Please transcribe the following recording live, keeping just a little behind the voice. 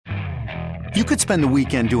You could spend the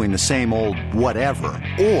weekend doing the same old whatever,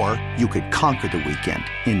 or you could conquer the weekend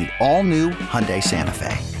in the all-new Hyundai Santa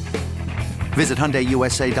Fe. Visit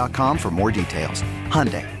HyundaiUSA.com for more details.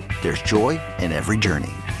 Hyundai, there's joy in every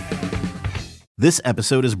journey. This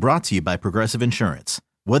episode is brought to you by Progressive Insurance.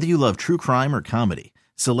 Whether you love true crime or comedy,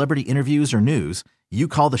 celebrity interviews or news, you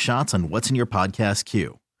call the shots on what's in your podcast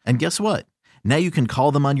queue. And guess what? Now you can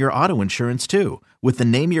call them on your auto insurance too with the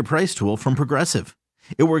Name Your Price tool from Progressive.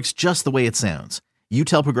 It works just the way it sounds. You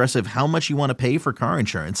tell Progressive how much you want to pay for car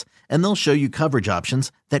insurance, and they'll show you coverage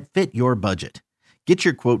options that fit your budget. Get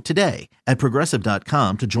your quote today at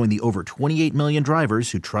Progressive.com to join the over 28 million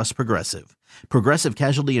drivers who trust Progressive. Progressive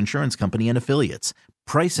Casualty Insurance Company and Affiliates.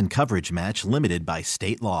 Price and coverage match limited by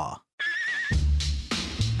state law.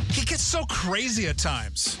 He gets so crazy at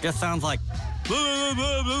times. Just sounds like... You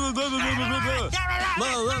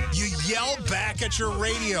yell back at your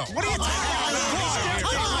radio. What are you talking about?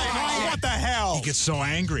 What the hell? He gets so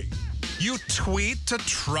angry. You tweet to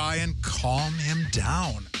try and calm him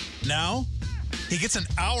down. Now, he gets an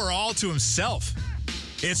hour all to himself.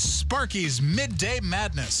 It's Sparky's Midday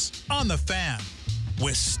Madness on The Fan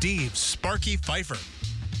with Steve Sparky Pfeiffer.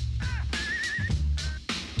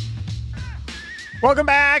 Welcome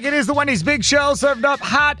back. It is the Wendy's Big Show, served up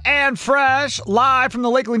hot and fresh, live from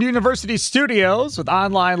the Lakeland University studios with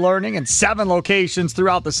online learning in 7 locations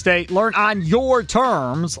throughout the state. Learn on your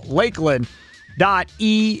terms,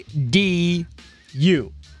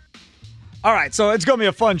 lakeland.edu. All right, so it's going to be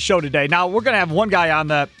a fun show today. Now, we're going to have one guy on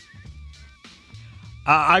that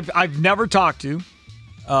I've never talked to,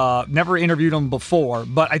 never interviewed him before,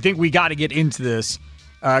 but I think we got to get into this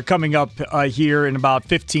coming up here in about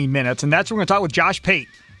 15 minutes. And that's what we're going to talk with Josh Pate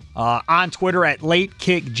on Twitter at Late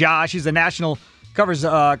Kick Josh. He's covers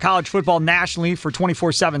college football nationally for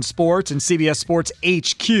 24/7 Sports and CBS Sports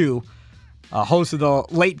HQ. Host of the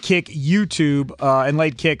Late Kick YouTube and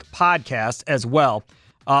Late Kick podcast as well.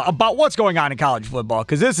 About what's going on in college football,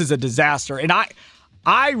 because this is a disaster. And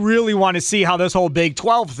I really want to see how this whole Big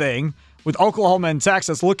 12 thing with Oklahoma and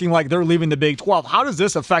Texas looking like they're leaving the Big 12. How does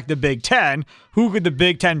this affect the Big 10? Who could the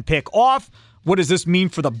Big 10 pick off? What does this mean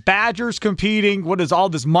for the Badgers competing? What does all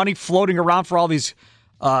this money floating around for all these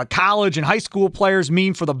college and high school players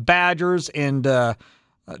mean for the Badgers? And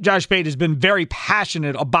Josh Pate has been very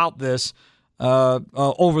passionate about this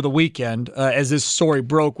over the weekend as this story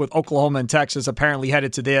broke with Oklahoma and Texas apparently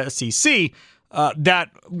headed to the SEC.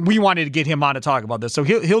 That we wanted to get him on to talk about this. So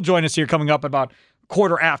he'll join us here coming up about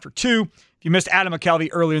 2:45. If you missed Adam McKelvey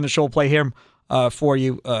earlier in the show, play him for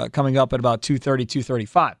you coming up at about 2:30,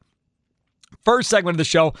 2:35. First segment of the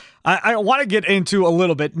show, I want to get into a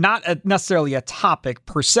little bit, not necessarily a topic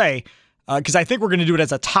per se, because I think we're going to do it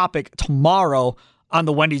as a topic tomorrow on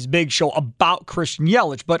the Wendy's Big Show about Christian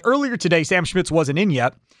Yelich. But earlier today, Sam Schmitz wasn't in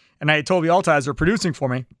yet, and I had Toby Altizer producing for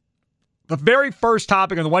me. The very first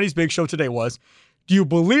topic on the Wendy's Big Show today was, do you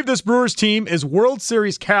believe this Brewers team is World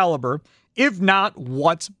Series caliber? If not,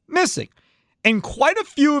 what's missing? And quite a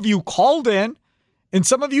few of you called in, and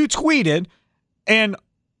some of you tweeted, and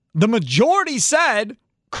the majority said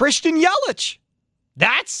Christian Yelich.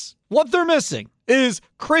 That's what they're missing, is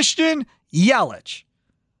Christian Yelich.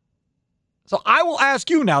 So I will ask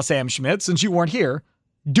you now, Sam Schmidt, since you weren't here,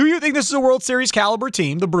 do you think this is a World Series caliber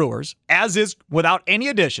team, the Brewers, as is without any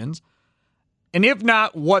additions? And if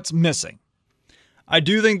not, what's missing? I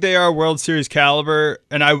do think they are World Series caliber,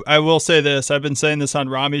 and I will say this. I've been saying this on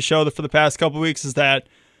Rami's show for the past couple of weeks, is that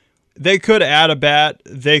they could add a bat.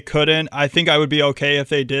 They couldn't. I think I would be okay if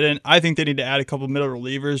they didn't. I think they need to add a couple middle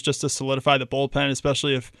relievers just to solidify the bullpen,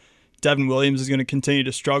 especially if Devin Williams is going to continue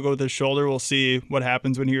to struggle with his shoulder. We'll see what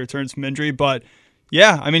happens when he returns from injury. But,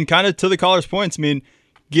 yeah, I mean, kind of to the caller's points, I mean,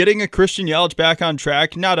 getting a Christian Yelich back on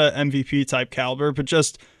track, not a MVP-type caliber, but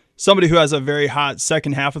just somebody who has a very hot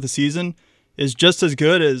second half of the season is just as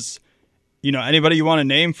good as, anybody you want to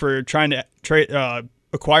name for trying to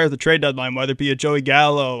acquire the trade deadline, whether it be a Joey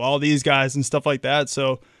Gallo, all these guys and stuff like that.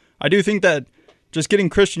 So I do think that just getting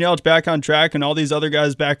Christian Yelich back on track and all these other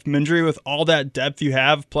guys back from injury with all that depth you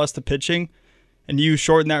have, plus the pitching, and you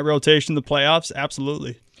shorten that rotation in the playoffs,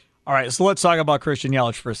 absolutely. All right, so let's talk about Christian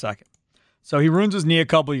Yelich for a second. So he ruins his knee a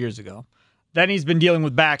couple years ago. Then he's been dealing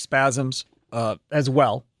with back spasms as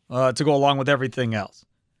well to go along with everything else.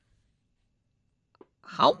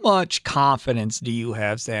 How much confidence do you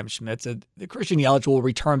have, Sam Schmitz, that Christian Yelich will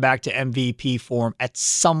return back to MVP form at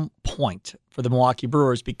some point for the Milwaukee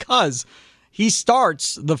Brewers? Because he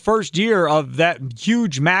starts the first year of that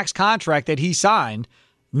huge max contract that he signed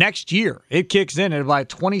next year. It kicks in at about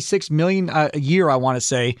 $26 million a year, I want to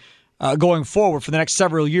say, going forward for the next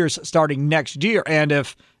several years starting next year. And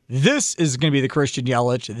if this is going to be the Christian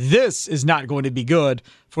Yelich. This is not going to be good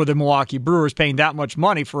for the Milwaukee Brewers, paying that much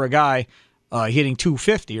money for a guy hitting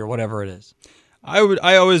 250 or whatever it is.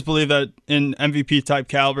 I always believe that in MVP type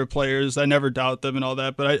caliber players, I never doubt them and all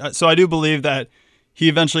that. But I do believe that he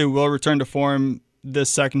eventually will return to form this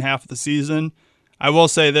second half of the season. I will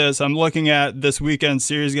say this: I'm looking at this weekend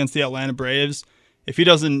series against the Atlanta Braves. If he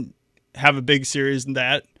doesn't have a big series in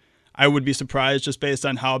that, I would be surprised just based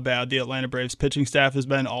on how bad the Atlanta Braves pitching staff has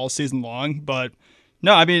been all season long. But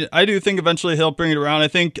no, I mean, I do think eventually he'll bring it around.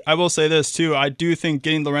 I will say this too: I do think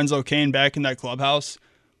getting Lorenzo Cain back in that clubhouse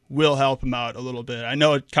will help him out a little bit. I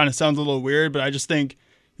know it kind of sounds a little weird, but I just think,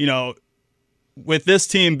 with this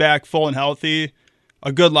team back full and healthy,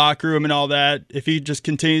 a good locker room and all that, if he just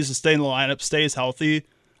continues to stay in the lineup, stays healthy,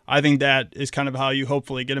 I think that is kind of how you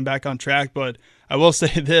hopefully get him back on track. But I will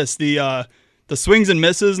say this, the swings and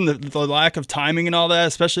misses and the lack of timing and all that,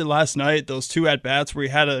 especially last night, those 2 at-bats where he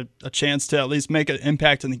had a chance to at least make an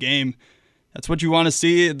impact in the game, that's what you want to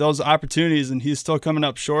see, those opportunities, and he's still coming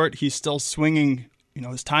up short. He's still swinging.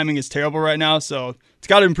 His timing is terrible right now, so it's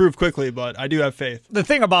got to improve quickly, but I do have faith. The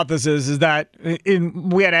thing about this is that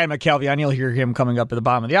we had Adam McCalvy on. You'll hear him coming up at the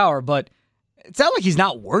bottom of the hour, but it's not like he's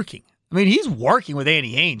not working. I mean, he's working with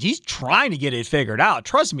Andy Haynes. He's trying to get it figured out.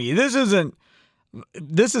 Trust me, this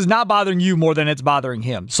is not bothering you more than it's bothering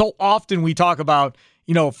him. So often we talk about,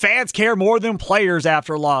 fans care more than players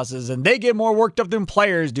after losses, and they get more worked up than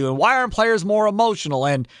players do, and why aren't players more emotional?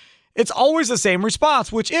 And it's always the same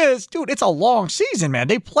response, which is, dude, it's a long season, man.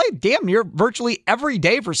 They played damn near virtually every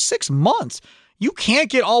day for 6 months. You can't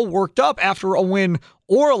get all worked up after a win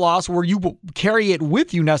or a loss where you carry it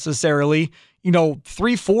with you necessarily,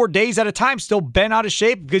 3-4 days at a time, still bent out of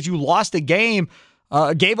shape because you lost a game,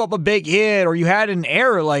 gave up a big hit, or you had an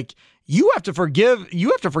error. Like, you have to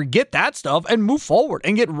forget that stuff and move forward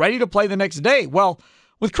and get ready to play the next day. Well,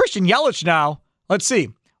 with Christian Yelich now, let's see,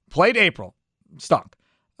 played April, stunk.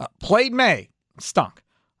 Played May, stunk.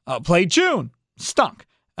 Played June, stunk.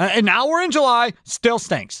 And now we're in July, still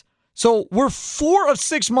stinks. So we're 4 of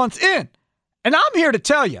 6 months in. And I'm here to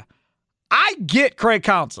tell you, I get Craig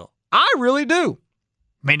Counsell. I really do.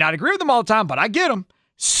 May not agree with him all the time, but I get him.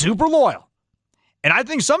 Super loyal. And I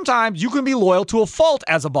think sometimes you can be loyal to a fault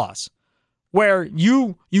as a boss, where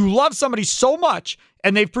you love somebody so much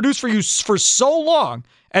and they've produced for you for so long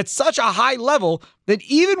at such a high level that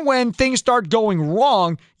even when things start going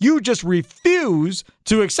wrong, you just refuse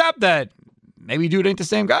to accept that maybe dude ain't the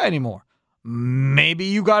same guy anymore. Maybe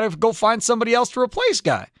you got to go find somebody else to replace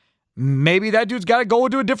guy. Maybe that dude's got to go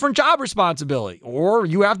into a different job responsibility, or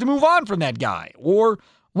you have to move on from that guy, or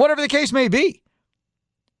whatever the case may be.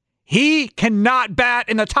 He cannot bat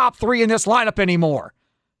in the top 3 in this lineup anymore.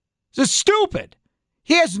 This is stupid.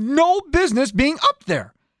 He has no business being up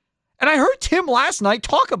there. And I heard Tim last night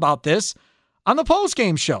talk about this on the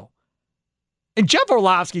postgame show. And Jeff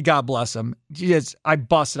Orlovsky, God bless him, I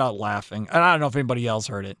busted out laughing. And I don't know if anybody else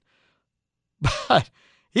heard it. But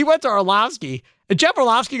he went to Orlovsky, and Jeff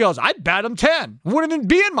Orlovsky goes, I'd bat him 10. Wouldn't even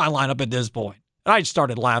be in my lineup at this point. And I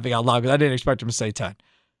started laughing out loud because I didn't expect him to say 10.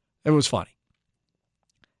 It was funny.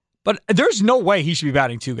 But there's no way he should be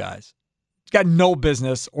batting 2 guys. He's got no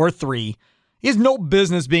business, or 3. He has no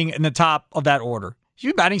business being in the top of that order. He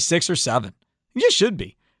should be batting 6 or 7. He just should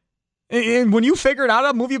be. And when you figure it out,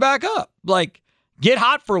 I'll move you back up. Like, get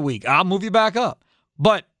hot for a week. I'll move you back up.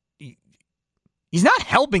 But he's not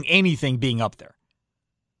helping anything being up there.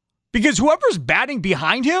 Because whoever's batting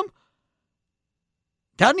behind him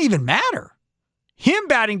doesn't even matter. Him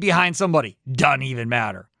batting behind somebody doesn't even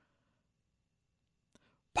matter.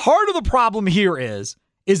 Part of the problem here is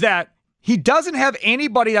that he doesn't have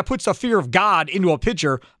anybody that puts the fear of God into a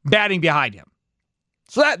pitcher batting behind him.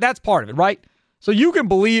 So that's part of it, right? So you can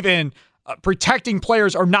believe in protecting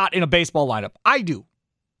players or not in a baseball lineup. I do.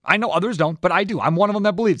 I know others don't, but I do. I'm one of them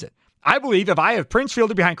that believes it. I believe if I have Prince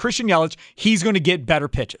Fielder behind Christian Yelich, he's going to get better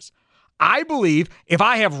pitches. I believe if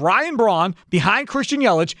I have Ryan Braun behind Christian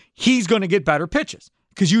Yelich, he's going to get better pitches.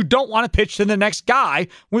 Because you don't want to pitch to the next guy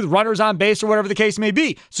with runners on base or whatever the case may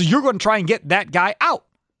be. So you're going to try and get that guy out.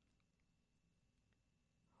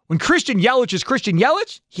 When Christian Yelich is Christian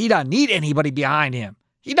Yelich, he doesn't need anybody behind him.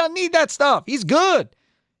 He doesn't need that stuff. He's good.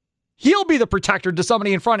 He'll be the protector to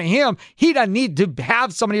somebody in front of him. He doesn't need to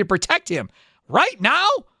have somebody to protect him. Right now,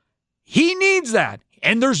 he needs that.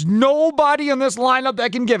 And there's nobody in this lineup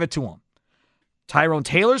that can give it to him. Tyrone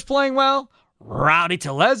Taylor's playing well. Rowdy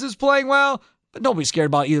Tellez is playing well. But nobody's scared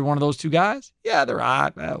about either one of those 2 guys. Yeah, they're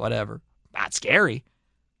hot. Whatever. Not scary.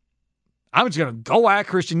 I'm just going to go at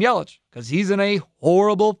Christian Yelich because he's in a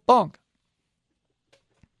horrible funk.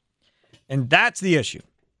 And that's the issue.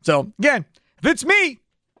 So, again, if it's me,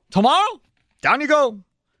 Tomorrow, down you go.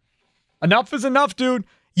 Enough is enough, dude.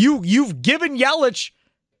 You've given Yelich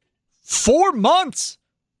 4 months.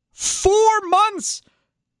 4 months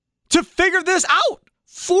to figure this out.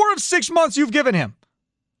 4 of 6 months you've given him.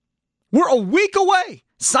 We're a week away.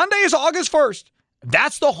 Sunday is August 1st.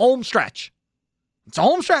 That's the home stretch. It's a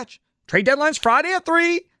home stretch. Trade deadline's Friday at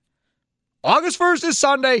 3. August 1st is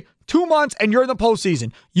Sunday. 2 months, and you're in the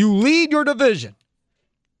postseason. You lead your division.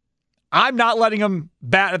 I'm not letting him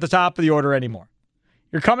bat at the top of the order anymore.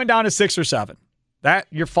 You're coming down to 6 or 7. That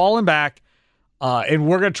you're falling back, and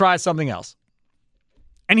we're going to try something else.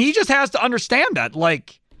 And he just has to understand that.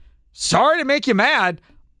 Like, sorry to make you mad,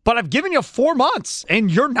 but I've given you 4 months,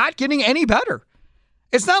 and you're not getting any better.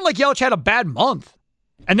 It's not like Yelich had a bad month,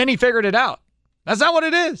 and then he figured it out. That's not what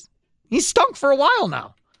it is. He's stunk for a while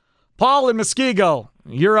now. Paul in Muskego,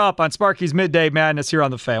 you're up on Sparky's Midday Madness here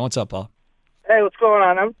on the Fan. What's up, Paul? Hey, what's going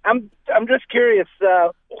on? I'm just curious.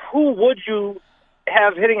 Who would you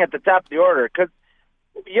have hitting at the top of the order? Because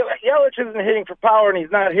Yelich isn't hitting for power and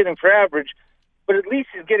he's not hitting for average, but at least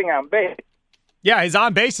he's getting on base. Yeah, his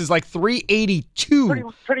on base is like 382.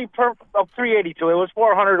 Pretty perfect. 382. It was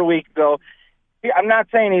 400 a week ago. I'm not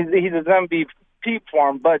saying he's an MVP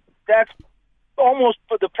form, but that's almost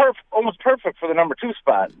perfect for the number 2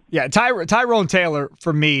 spot. Yeah, Tyrone Taylor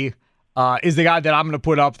for me is the guy that I'm going to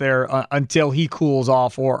put up there until he cools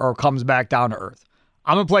off or comes back down to earth.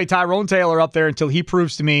 I'm going to play Tyrone Taylor up there until he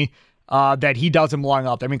proves to me that he doesn't belong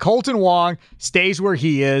up there. I mean, Colton Wong stays where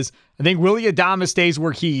he is. I think Willy Adames stays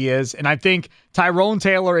where he is. And I think Tyrone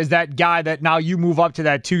Taylor is that guy that now you move up to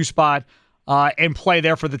that 2 spot and play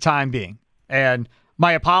there for the time being. And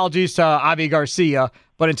my apologies to Avi Garcia,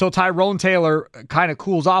 but until Tyrone Taylor kind of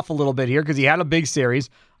cools off a little bit here because he had a big series,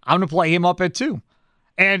 I'm going to play him up at 2.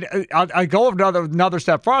 And I'll go another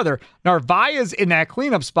step farther. Narvaez in that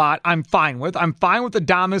cleanup spot, I'm fine with. I'm fine with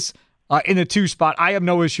Adames in the 2 spot. I have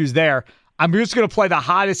no issues there. I'm just going to play the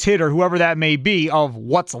hottest hitter, whoever that may be, of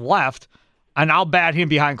what's left, and I'll bat him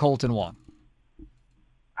behind Colton Wong.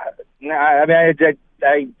 No, I mean,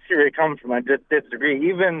 I see where you're coming from. I just disagree.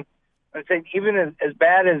 Even as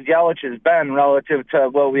bad as Yelich has been relative to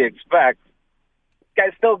what we expect, this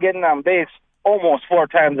guy's still getting on base almost 4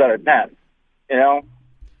 times out of 10. You know,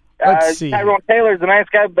 Let's see. Tyrone Taylor's a nice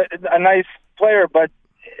guy, but a nice player, but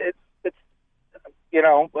it's you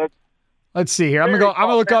know. Let's see here. I'm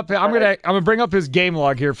gonna look up. I'm gonna bring up his game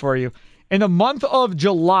log here for you. In the month of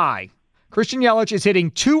July, Christian Yelich is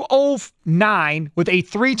hitting .209 with a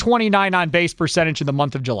 .329 on base percentage in the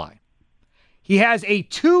month of July. He has a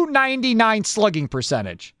 .299 slugging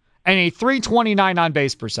percentage and a .329 on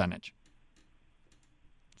base percentage.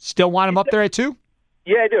 Still want him up there at 2?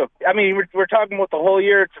 Yeah, I do. I mean, we're talking about the whole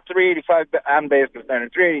year. It's a 385 on base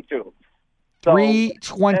percentage, 382. So,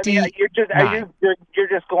 329. I mean, you're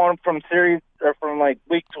just going from series or from like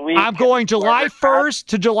week to week. I'm going July 1st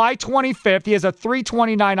to July 25th. He has a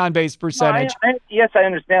 .329 on base percentage. No, yes, I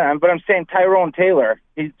understand, but I'm saying Tyrone Taylor.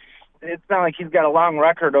 It's not like he's got a long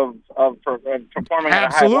record of performing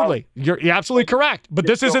at a high level. You're absolutely correct. But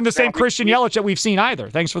this isn't the same Christian Yelich that we've seen either.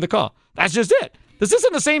 Thanks for the call. That's just it. This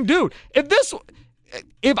isn't the same dude.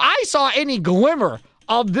 If I saw any glimmer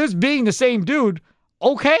of this being the same dude,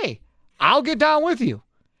 okay, I'll get down with you.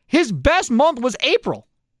 His best month was April.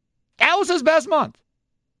 That was his best month.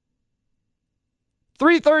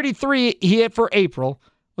 333 he hit for April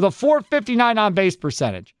with a .459 on base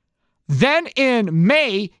percentage. Then in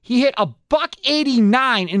May, he hit a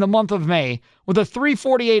 .189 in the month of May with a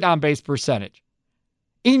 .348 on base percentage.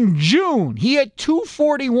 In June, he hit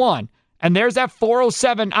 .241, and there's that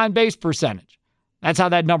 .407 on base percentage. That's how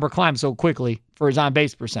that number climbed so quickly for his on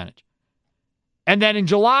base percentage. And then in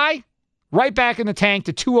July, right back in the tank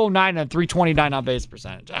to .209 and .329 on base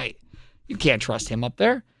percentage. You can't trust him up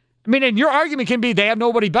there. I mean, and your argument can be they have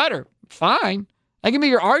nobody better. Fine. That can be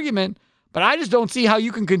your argument. But I just don't see how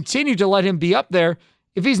you can continue to let him be up there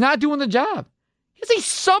if he's not doing the job. He has a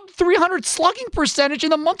sub-300 slugging percentage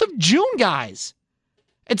in the month of June, guys.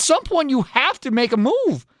 At some point, you have to make a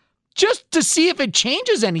move just to see if it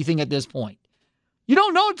changes anything at this point. You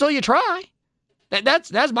don't know until you try.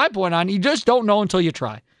 That's my point on it. You just don't know until you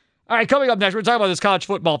try. All right, coming up next, we're talking about this college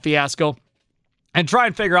football fiasco and try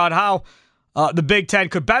and figure out how the Big Ten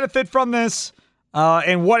could benefit from this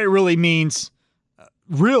and what it really means,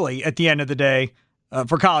 really, at the end of the day,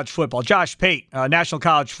 for college football. Josh Pate, national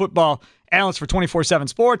college football analyst for 24/7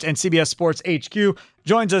 Sports and CBS Sports HQ,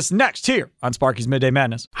 joins us next here on Sparky's Midday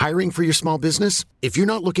Madness. Hiring for your small business? If you're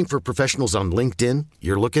not looking for professionals on LinkedIn,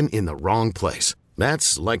 you're looking in the wrong place.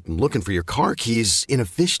 That's like looking for your car keys in a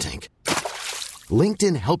fish tank.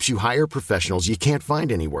 LinkedIn helps you hire professionals you can't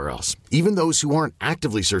find anywhere else, even those who aren't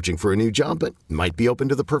actively searching for a new job but might be open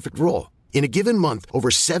to the perfect role. In a given month, over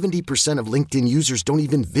 70% of LinkedIn users don't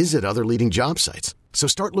even visit other leading job sites. So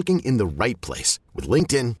start looking in the right place. With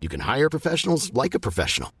LinkedIn, you can hire professionals like a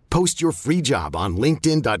professional. Post your free job on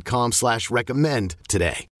linkedin.com/recommend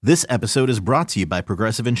today. This episode is brought to you by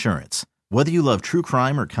Progressive Insurance. Whether you love true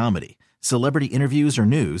crime or comedy, celebrity interviews or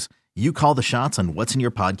news, you call the shots on what's in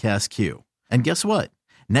your podcast queue. And guess what?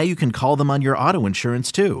 Now you can call them on your auto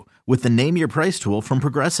insurance too with the Name Your Price tool from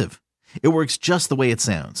Progressive. It works just the way it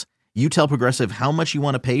sounds. You tell Progressive how much you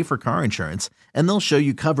want to pay for car insurance, and they'll show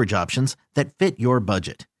you coverage options that fit your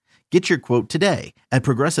budget. Get your quote today at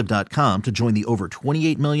Progressive.com to join the over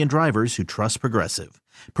 28 million drivers who trust Progressive.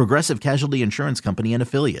 Progressive Casualty Insurance Company and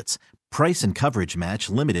Affiliates. Price and coverage match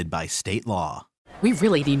limited by state law. We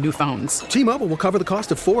really need new phones. T-Mobile will cover the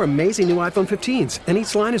cost of 4 amazing new iPhone 15s, and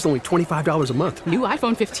each line is only $25 a month. New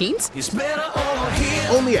iPhone 15s? It's better over here.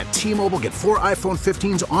 Only at T-Mobile, get 4 iPhone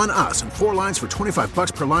 15s on us and 4 lines for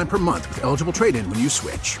 $25 per line per month with eligible trade-in when you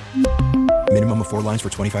switch. Minimum of 4 lines for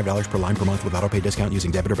 $25 per line per month with autopay discount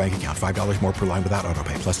using debit or bank account. $5 more per line without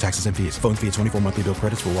autopay, plus taxes and fees. Phone fee at 24 monthly bill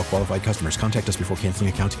credits for well-qualified customers. Contact us before canceling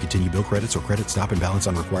account to continue bill credits or credit stop and balance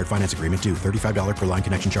on required finance agreement due. $35 per line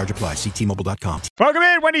connection charge applies. See T-Mobile.com. Welcome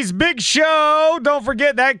in, Wendy's Big Show. Don't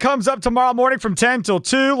forget, that comes up tomorrow morning from 10 till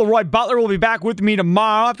 2. Leroy Butler will be back with me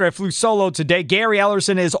tomorrow after I flew solo today. Gary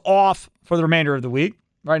Ellerson is off for the remainder of the week.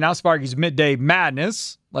 Right now, Sparky's Midday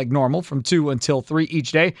Madness, like normal, from 2 until 3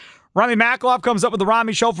 each day. Rami Makloff comes up with the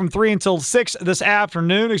Rami Show from 3 until 6 this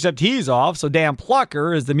afternoon, except he's off, so Dan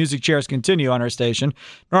Plucker, as the music chairs continue on our station.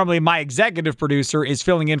 Normally, my executive producer is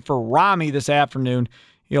filling in for Rami this afternoon.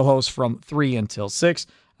 He'll host from 3 until 6.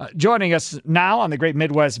 Joining us now on the Great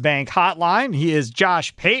Midwest Bank Hotline, he is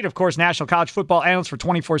Josh Pate, of course, National College Football Analyst for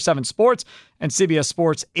 24/7 Sports and CBS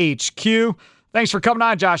Sports HQ. Thanks for coming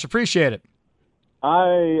on, Josh. Appreciate it.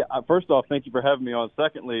 First off, thank you for having me on.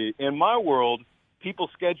 Secondly, in my world, people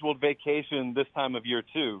scheduled vacation this time of year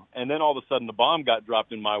too, and then all of a sudden the bomb got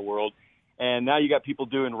dropped in my world, and now you got people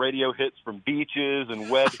doing radio hits from beaches and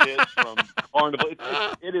web hits from Carnival.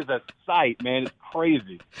 It is a sight, man. It's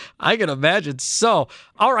crazy. I can imagine. So,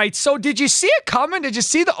 all right. So, did you see it coming? Did you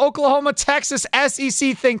see the Oklahoma-Texas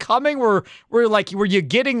SEC thing coming? Were you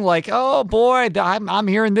getting like, oh boy, I'm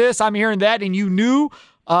hearing this, I'm hearing that, and you knew,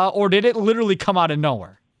 or did it literally come out of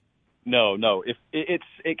nowhere? No.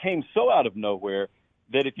 It came so out of nowhere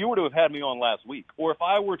that if you were to have had me on last week, or if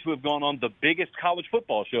I were to have gone on the biggest college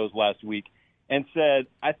football shows last week and said,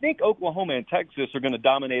 I think Oklahoma and Texas are going to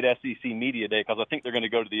dominate SEC Media Day because I think they're going to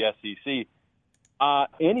go to the SEC,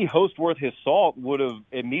 any host worth his salt would have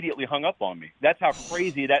immediately hung up on me. That's how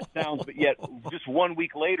crazy that sounds, but yet just 1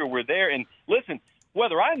 week later we're there. And listen,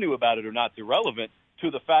 whether I knew about it or not is irrelevant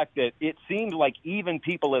to the fact that it seemed like even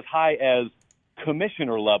people as high as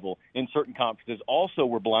commissioner level in certain conferences also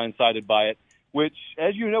were blindsided by it, which,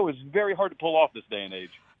 as you know, is very hard to pull off this day and age.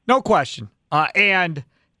 No question. And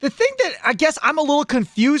the thing that I guess I'm a little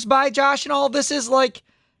confused by, Josh, in all of this is, like,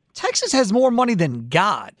 Texas has more money than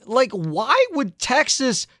God. Like, why would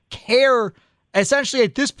Texas care, essentially,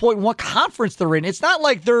 at this point, what conference they're in? It's not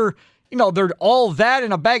like they're all that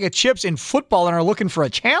in a bag of chips in football and are looking for a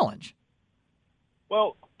challenge.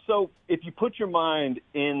 Well, so if you put your mind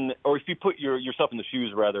in, or if you put yourself in the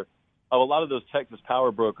shoes, rather, of a lot of those Texas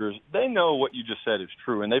power brokers, they know what you just said is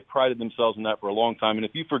true, and they've prided themselves in that for a long time. And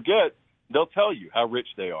if you forget, they'll tell you how rich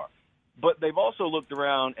they are. But they've also looked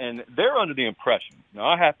around, and they're under the impression, now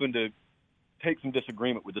I happen to take some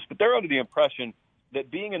disagreement with this, but they're under the impression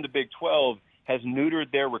that being in the Big 12 has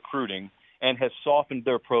neutered their recruiting and has softened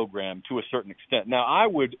their program to a certain extent. Now, I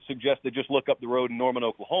would suggest they just look up the road in Norman,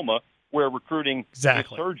 Oklahoma, where recruiting is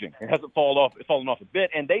surging. It hasn't fallen off a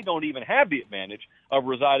bit, and they don't even have the advantage of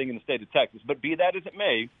residing in the state of Texas. But be that as it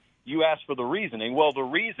may, you asked for the reasoning. Well, the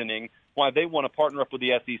reasoning why they want to partner up with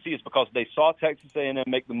the SEC is because they saw Texas A&M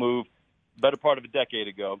make the move better part of a decade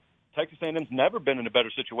ago. Texas A&M's never been in a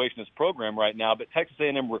better situation as a program right now, but Texas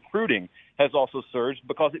A&M recruiting has also surged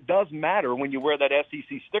because it does matter when you wear that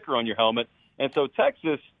SEC sticker on your helmet. And so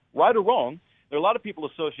Texas, right or wrong, there are a lot of people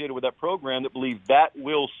associated with that program that believe that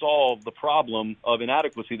will solve the problem of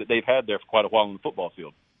inadequacy that they've had there for quite a while in the football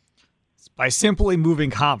field. By simply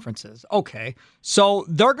moving conferences. Okay, so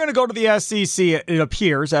they're going to go to the SEC, it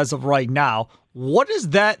appears, as of right now. What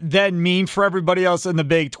does that then mean for everybody else in the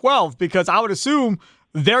Big 12? Because I would assume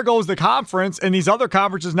there goes the conference, and these other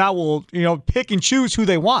conferences now will, pick and choose who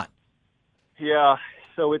they want. Yeah,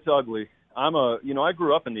 so it's ugly. I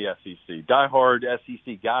grew up in the SEC, diehard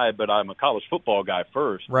SEC guy, but I'm a college football guy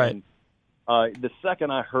first. Right. And the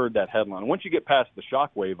second I heard that headline. Once you get past the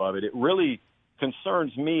shockwave of it, it really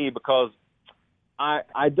concerns me because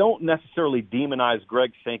I don't necessarily demonize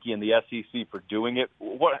Greg Sankey and the SEC for doing it.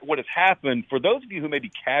 What has happened, for those of you who may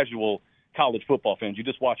be casual college football fans, you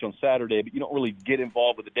just watch on Saturday, but you don't really get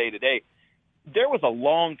involved with the day-to-day, there was a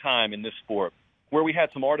long time in this sport where we had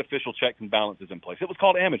some artificial checks and balances in place. It was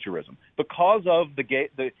called amateurism. Because of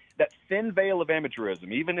that thin veil of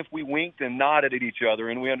amateurism, even if we winked and nodded at each other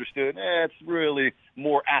and we understood it's really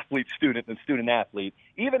more athlete-student than student-athlete,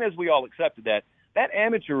 even as we all accepted that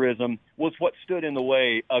amateurism was what stood in the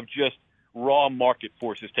way of just raw market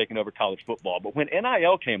forces taking over college football. But when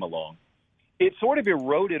NIL came along, it sort of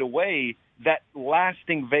eroded away that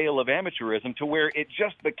lasting veil of amateurism to where it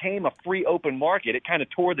just became a free open market. It kind of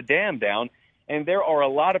tore the dam down, and there are a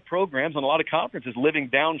lot of programs and a lot of conferences living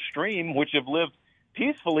downstream, which have lived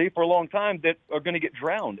peacefully for a long time, that are going to get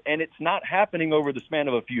drowned. And it's not happening over the span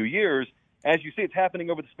of a few years. As you see, it's happening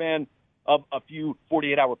over the span of a few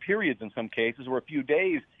 48-hour periods in some cases, or a few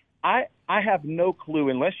days. I have no clue,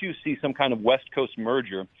 unless you see some kind of West Coast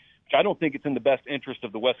merger, which I don't think it's in the best interest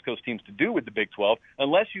of the West Coast teams to do with the Big 12.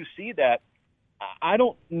 Unless you see that, I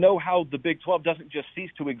don't know how the Big 12 doesn't just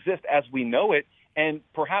cease to exist as we know it, and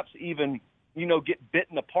perhaps even, get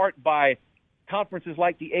bitten apart by conferences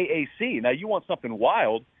like the AAC. Now, you want something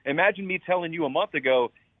wild. Imagine me telling you a month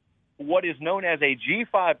ago what is known as a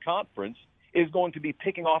G5 conference is going to be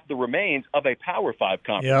picking off the remains of a Power 5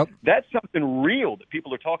 conference. Yep. That's something real that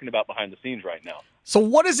people are talking about behind the scenes right now. So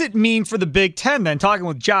what does it mean for the Big Ten then? Talking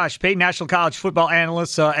with Josh Pate, National College Football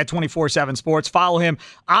Analyst at 24/7 Sports. Follow him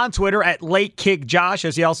on Twitter at LateKickJosh,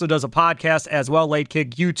 as he also does a podcast as well, Late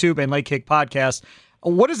Kick YouTube and Late Kick Podcast.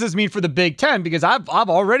 What does this mean for the Big Ten? Because I've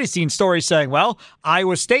already seen stories saying, well,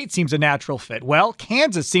 Iowa State seems a natural fit. Well,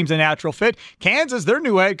 Kansas seems a natural fit. Kansas, their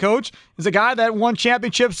new head coach, is a guy that won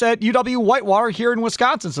championships at UW-Whitewater here in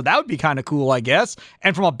Wisconsin. So that would be kind of cool, I guess.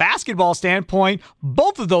 And from a basketball standpoint,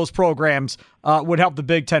 both of those programs would help the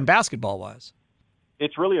Big Ten basketball-wise.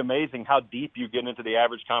 It's really amazing how deep you get into the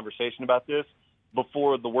average conversation about this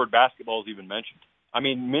before the word basketball is even mentioned. I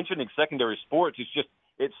mean, mentioning secondary sports is just,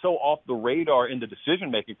 it's so off the radar in the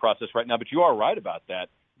decision-making process right now, but you are right about that.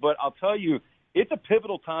 But I'll tell you, it's a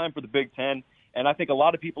pivotal time for the Big Ten, and I think a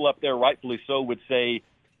lot of people up there, rightfully so, would say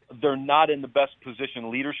they're not in the best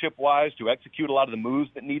position leadership-wise to execute a lot of the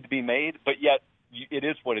moves that need to be made, but yet it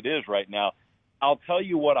is what it is right now. I'll tell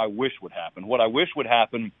you what I wish would happen. What I wish would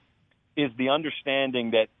happen is the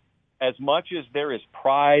understanding that as much as there is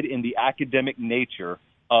pride in the academic nature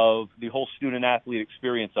of the whole student-athlete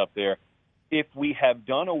experience up there, if we have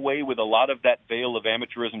done away with a lot of that veil of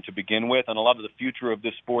amateurism to begin with, and a lot of the future of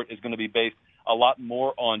this sport is going to be based a lot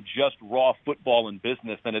more on just raw football and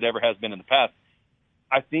business than it ever has been in the past,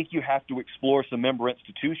 I think you have to explore some member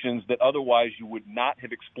institutions that otherwise you would not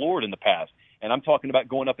have explored in the past. And I'm talking about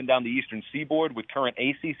going up and down the Eastern Seaboard with current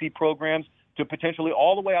ACC programs to potentially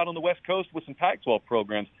all the way out on the West Coast with some Pac-12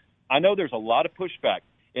 programs. I know there's a lot of pushback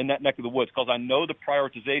in that neck of the woods because I know the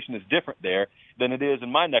prioritization is different there than it is in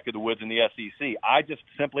my neck of the woods in the SEC. I just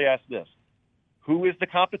simply ask this: who is the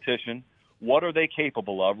competition? What are they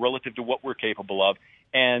capable of relative to what we're capable of?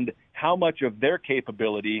 And how much of their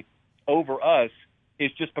capability over us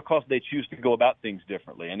is just because they choose to go about things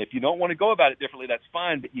differently? And if you don't want to go about it differently, that's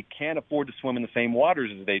fine, but you can't afford to swim in the same waters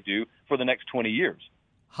as they do for the next 20 years.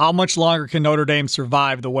 How much longer can Notre Dame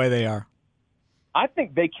survive the way they are? I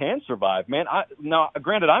think they can survive, man. Now,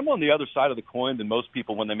 granted, I'm on the other side of the coin than most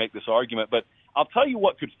people when they make this argument, but I'll tell you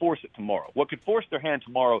what could force it tomorrow. What could force their hand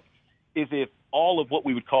tomorrow is if all of what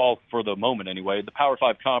we would call, for the moment anyway, the Power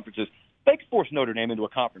 5 conferences, they could force Notre Dame into a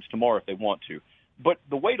conference tomorrow if they want to. But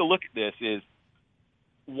the way to look at this is,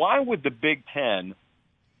 why would the Big Ten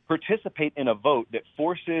participate in a vote that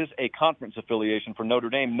forces a conference affiliation for Notre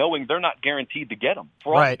Dame, knowing they're not guaranteed to get them?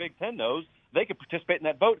 For all the Big Ten knows, they could participate in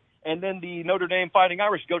that vote, and then the Notre Dame Fighting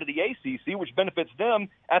Irish go to the ACC, which benefits them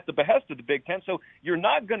at the behest of the Big Ten. So you're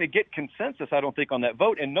not going to get consensus, I don't think, on that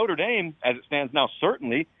vote. And Notre Dame, as it stands now,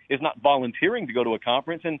 certainly is not volunteering to go to a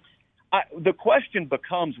conference. And the question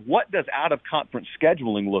becomes, what does out-of-conference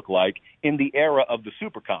scheduling look like in the era of the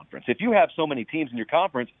Super Conference? If you have so many teams in your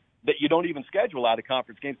conference that you don't even schedule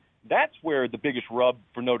out-of-conference games, that's where the biggest rub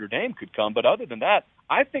for Notre Dame could come. But other than that,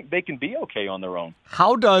 I think they can be okay on their own.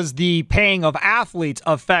 How does the paying of athletes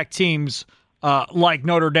affect teams like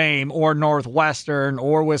Notre Dame or Northwestern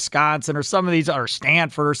or Wisconsin or some of these, or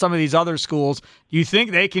Stanford or some of these other schools? Do you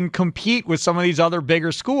think they can compete with some of these other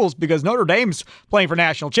bigger schools? Because Notre Dame's playing for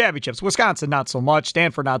national championships. Wisconsin, not so much.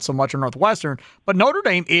 Stanford, not so much, or Northwestern. But Notre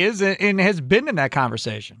Dame is and has been in that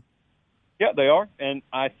conversation. Yeah, they are. And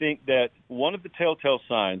I think that one of the telltale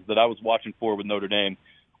signs that I was watching for with Notre Dame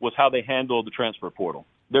was how they handled the transfer portal.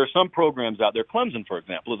 There are some programs out there. Clemson, for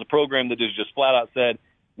example, is a program that has just flat out said,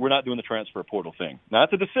 we're not doing the transfer portal thing. Now,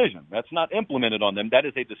 that's a decision. That's not implemented on them. That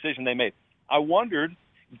is a decision they made. I wondered,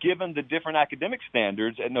 given the different academic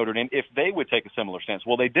standards at Notre Dame, if they would take a similar stance.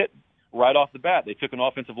 Well, they didn't. Right off the bat, they took an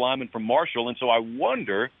offensive lineman from Marshall, and so I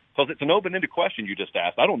wonder, because it's an open-ended question you just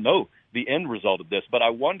asked, I don't know the end result of this, but I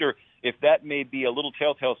wonder if that may be a little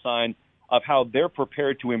telltale sign of how they're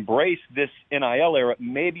prepared to embrace this NIL era,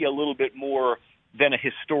 maybe a little bit more than a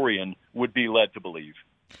historian would be led to believe.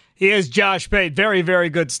 He is Josh Pate. Very, very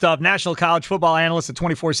good stuff. National college football analyst at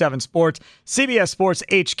 24/7 Sports, CBS Sports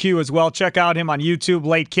HQ as well. Check out him on YouTube,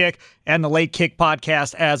 Late Kick, and the Late Kick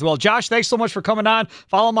podcast as well. Josh, thanks so much for coming on.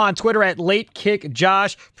 Follow him on Twitter at Late Kick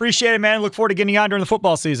Josh. Appreciate it, man. Look forward to getting you on during the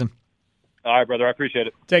football season. All right, brother. I appreciate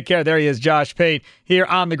it. Take care. There he is, Josh Pate, here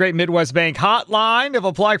on the Great Midwest Bank Hotline. If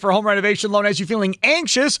applying for a home renovation loan as you're feeling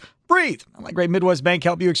anxious, breathe. Let Great Midwest Bank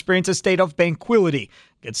help you experience a state of banquility.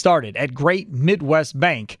 Get started at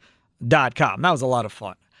greatmidwestbank.com. That was a lot of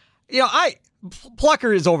fun.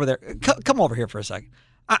 Plucker is over there. Come over here for a second.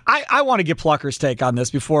 I want to get Plucker's take on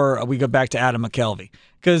this before we go back to Adam McKelvey,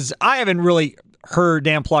 because I haven't really heard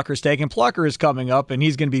Dan Plucker's take, and Plucker is coming up, and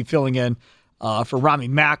he's going to be filling in for Rami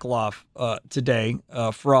Makloff today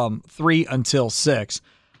from 3 until 6.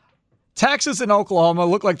 Texas and Oklahoma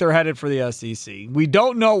look like they're headed for the SEC. We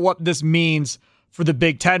don't know what this means for the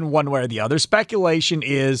Big Ten one way or the other. Speculation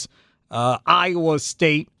is Iowa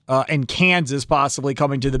State and Kansas possibly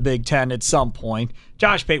coming to the Big Ten at some point.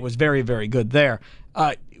 Josh Pate was very, very good there.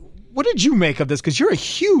 What did you make of this? Because you're a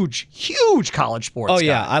huge, huge college sports guy.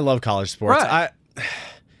 Yeah, I love college sports. Right.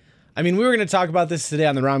 I mean, we were going to talk about this today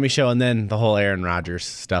on the Rami Show, and then the whole Aaron Rodgers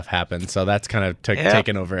stuff happened, so that's kind of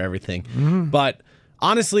taken over everything. Mm-hmm. But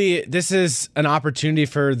honestly, this is an opportunity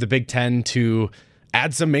for the Big Ten to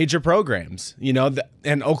add some major programs,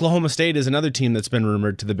 and Oklahoma State is another team that's been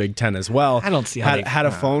rumored to the Big Ten as well. I don't see how had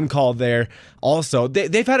a phone call there. Also,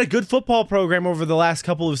 they've had a good football program over the last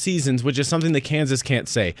couple of seasons, which is something that Kansas can't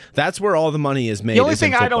say. That's where all the money is made. The only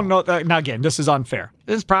thing I don't know, now again, this is unfair.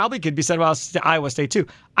 This probably could be said about Iowa State too.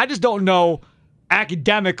 I just don't know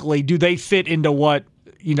academically, do they fit into what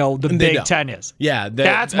the Big Ten is? Yeah,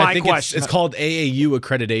 that's my question. It's called AAU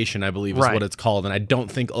accreditation, I believe, is what it's called, and I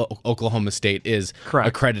don't think Oklahoma State is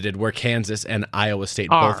accredited, where Kansas and Iowa State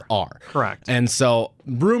both are. Correct. And so,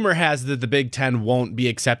 rumor has that the Big Ten won't be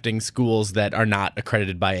accepting schools that are not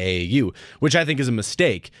accredited by AAU, which I think is a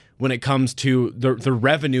mistake when it comes to the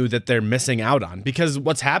revenue that they're missing out on. Because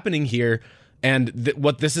what's happening here, and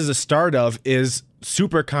what this is a start of, is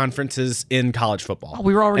super conferences in college football. Oh,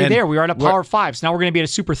 we were already there. We were at a Power 5, so now we're going to be at a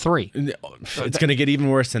Super 3. It's going to get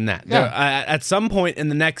even worse than that. Yeah. At some point in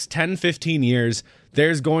the next 10, 15 years,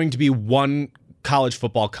 there's going to be one college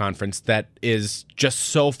football conference that is just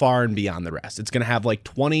so far and beyond the rest. It's going to have like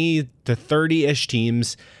 20 to 30-ish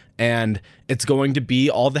teams, and it's going to be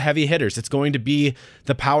all the heavy hitters. It's going to be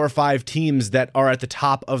the Power 5 teams that are at the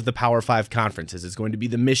top of the Power 5 conferences. It's going to be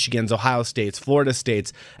the Michigans, Ohio States, Florida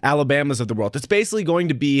States, Alabamas of the world. It's basically going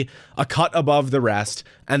to be a cut above the rest,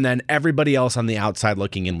 and then everybody else on the outside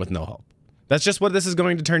looking in with no hope. That's just what this is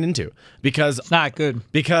going to turn into, because it's not good.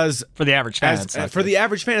 Because for the average fan, the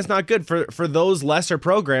average fan, it's not good. For those lesser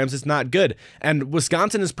programs, it's not good. And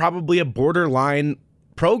Wisconsin is probably a borderline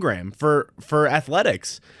program for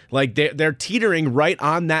athletics. Like they're teetering right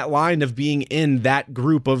on that line of being in that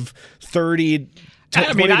group of 20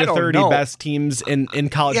 to 30 best teams in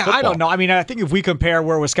college football. I don't know. I mean, I think if we compare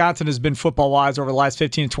where Wisconsin has been football-wise over the last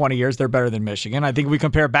 15 to 20 years, they're better than Michigan. I think if we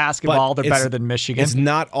compare basketball, they're better than Michigan. It's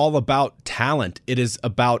not all about talent. It is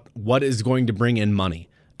about what is going to bring in money.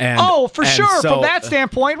 For sure. So, from that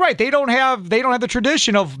standpoint, right? They don't have the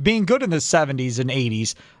tradition of being good in the 70s and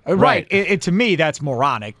 80s. Right. To me, that's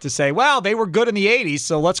moronic to say, well, they were good in the 80s,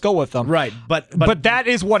 so let's go with them. Right. But that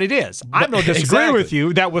is what it is. I don't disagree with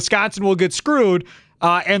you that Wisconsin will get screwed.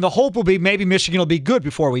 And the hope will be maybe Michigan will be good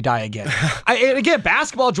before we die again. And again,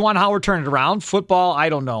 basketball, Juwan Howard turned it around. Football, I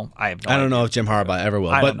don't know. I don't know if Jim Harbaugh ever will.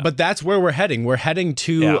 But that's where we're heading. We're heading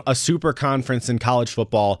to a super conference in college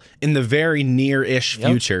football in the very near-ish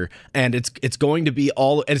future. And it's going to be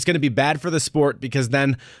it's going to be bad for the sport, because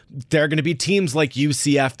then there are going to be teams like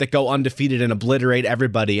UCF that go undefeated and obliterate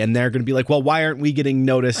everybody. And they're going to be like, well, why aren't we getting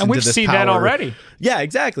noticed? And we've seen that already. Yeah,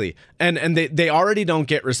 exactly. And they already don't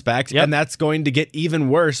get respect. And that's going to get even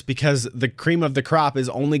worse, because the cream of the crop is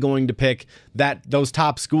only going to pick those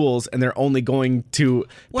top schools, and they're only going to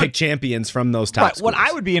pick champions from those top schools. What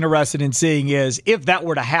I would be interested in seeing is if that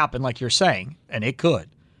were to happen, like you're saying, and it could,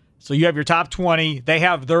 So you have your top 20. They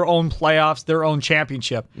have their own playoffs, their own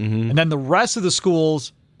championship. And then the rest of the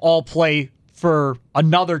schools all play for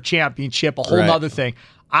another championship, a whole other thing.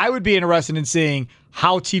 I would be interested in seeing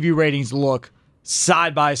how TV ratings look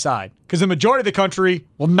side by side, because the majority of the country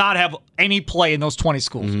will not have any play in those 20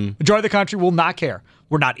 schools. Majority of the country will not care.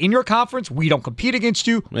 We're not in your conference. We don't compete against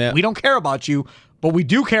you. We don't care about you, but we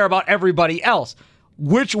do care about everybody else.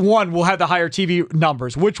 Which one will have the higher TV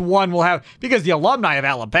numbers? Which one will have, because the alumni of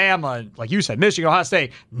Alabama, like you said, Michigan, Ohio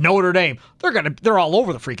State, Notre Dame, they're all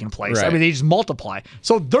over the freaking place. Right. I mean, they just multiply.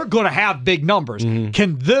 So they're going to have big numbers.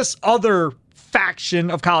 Can this other faction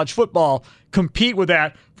of college football compete with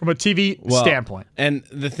that from a TV standpoint? And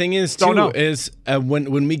the thing is, too, is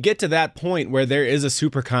when we get to that point where there is a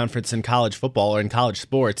super conference in college football or in college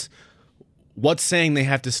sports, what's saying they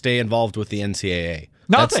have to stay involved with the NCAA?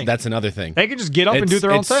 Nothing. That's another thing. They can just get up and do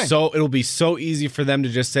their own thing. So it'll be so easy for them to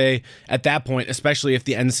just say, at that point, especially if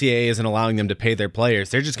the NCAA isn't allowing them to pay their players,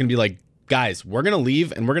 they're just going to be like, guys, we're going to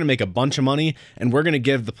leave and we're going to make a bunch of money and we're going to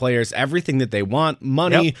give the players everything that they want,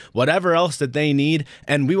 money, whatever else that they need,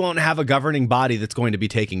 and we won't have a governing body that's going to be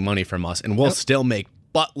taking money from us, and we'll still make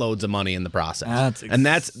buttloads of money in the process.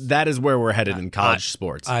 That is where we're headed in college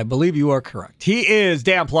sports. I believe you are correct. He is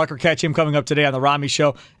Dan Plucker. Catch him coming up today on the Rami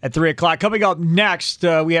Show at 3 o'clock. Coming up next,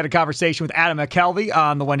 we had a conversation with Adam McKelvey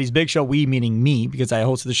on the Wendy's Big Show. We meaning me, because I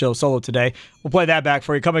hosted the show solo today. We'll play that back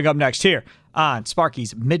for you coming up next here on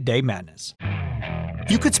Sparky's Midday Madness.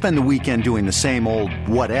 You could spend the weekend doing the same old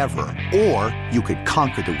whatever, or you could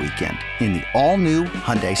conquer the weekend in the all-new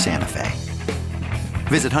Hyundai Santa Fe.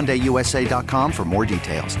 Visit HyundaiUSA.com for more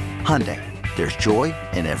details. Hyundai, there's joy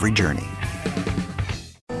in every journey.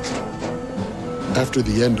 After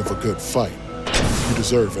the end of a good fight, you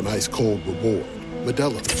deserve an ice-cold reward.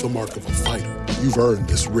 Modelo is the mark of a fighter. You've earned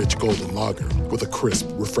this rich golden lager with a crisp,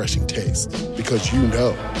 refreshing taste. Because you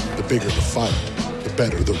know, the bigger the fight, the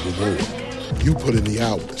better the reward. You put in the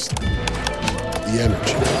hours, the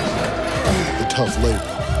energy, the tough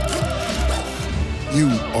labor. You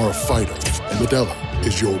are a fighter, and Modelo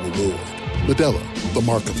is your reward. Modelo, the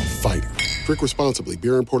mark of a fighter. Drink responsibly.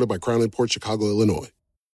 Beer imported by Crown Imports, Chicago, Illinois.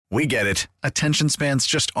 We get it. Attention spans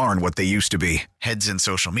just aren't what they used to be. Heads in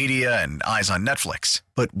social media and eyes on Netflix.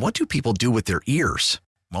 But what do people do with their ears?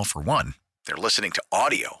 Well, for one, they're listening to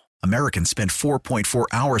audio. Americans spend 4.4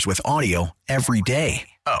 hours with audio every day.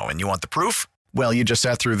 Oh, and you want the proof? Well, you just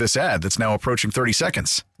sat through this ad that's now approaching 30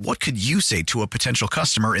 seconds. What could you say to a potential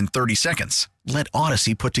customer in 30 seconds? Let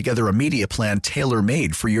Odyssey put together a media plan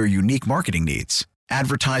tailor-made for your unique marketing needs.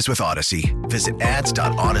 Advertise with Odyssey. Visit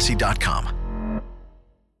ads.odyssey.com.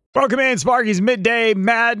 Welcome in, Sparky's Midday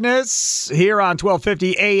Madness here on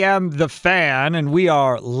 1250 AM The Fan, and we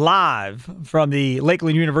are live from the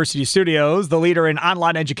Lakeland University studios, the leader in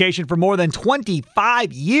online education for more than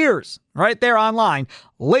 25 years. Right there online,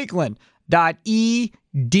 lakeland.edu.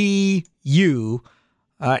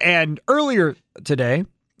 And earlier today,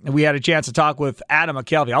 we had a chance to talk with Adam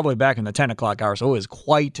McKelvey all the way back in the 10 o'clock hour, so it was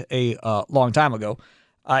quite a long time ago.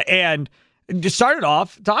 And just started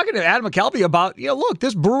off talking to Adam McKelvey about, look,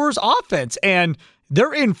 this Brewers offense, and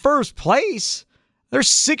they're in first place. They're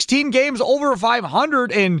 16 games over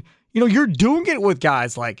 500, and, you're doing it with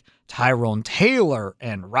guys like Tyrone Taylor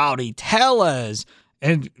and Rowdy Tellez,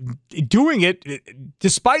 and doing it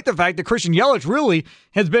despite the fact that Christian Yelich really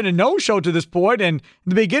has been a no-show to this point. And in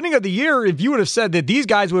the beginning of the year, if you would have said that these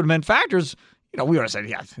guys would have been factors, we would have said,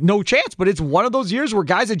 yeah, no chance. But it's one of those years where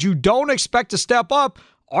guys that you don't expect to step up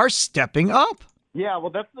are stepping up. Yeah, well,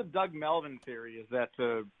 that's the Doug Melvin theory, is that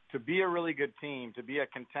to be a really good team, to be a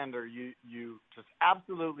contender, you just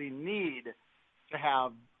absolutely need to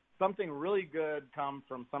have something really good come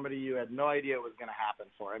from somebody you had no idea was going to happen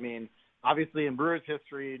for. I mean, obviously, in Brewers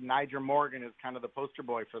history, Nyjer Morgan is kind of the poster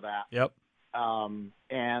boy for that. Yep.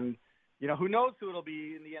 And, who knows who it'll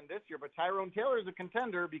be in the end this year. But Tyrone Taylor is a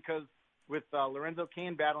contender because with Lorenzo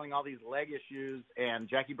Cain battling all these leg issues and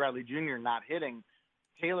Jackie Bradley Jr. not hitting,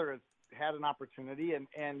 Taylor has had an opportunity,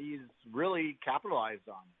 and he's really capitalized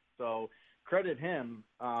on it. So credit him.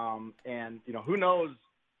 And, who knows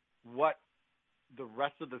what the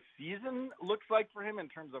rest of the season looks like for him in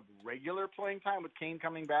terms of regular playing time with Cain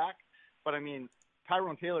coming back. But, I mean,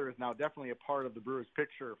 Tyrone Taylor is now definitely a part of the Brewers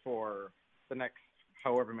picture for the next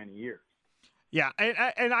however many years. Yeah,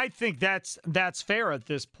 and I think that's fair at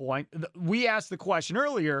this point. We asked the question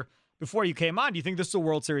earlier before you came on, do you think this is a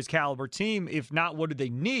World Series caliber team? If not, what do they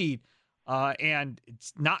need? And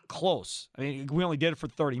it's not close. I mean, we only did it for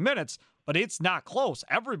 30 minutes, but it's not close.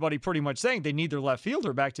 Everybody pretty much saying they need their left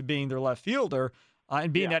fielder back to being their left fielder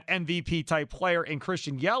and being that MVP-type player in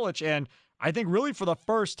Christian Yelich. And I think really for the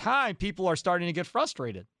first time, people are starting to get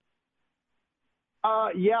frustrated.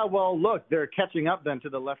 Yeah, well, look, they're catching up then to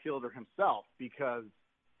the left fielder himself because,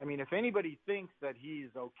 I mean, if anybody thinks that he's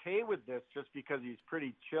okay with this just because he's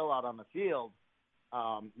pretty chill out on the field,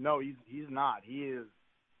 no, he's not. He is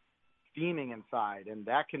steaming inside, and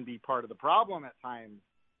that can be part of the problem at times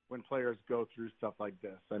when players go through stuff like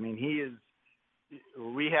this. I mean,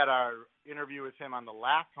 we had our interview with him on the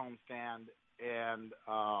last homestand, and,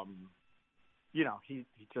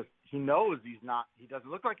 he knows he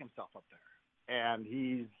doesn't look like himself up there. And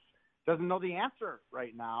he doesn't know the answer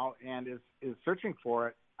right now and is searching for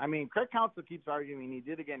it. I mean, Craig Counsell keeps arguing, he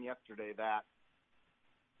did again yesterday, that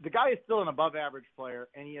the guy is still an above-average player,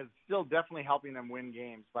 and he is still definitely helping them win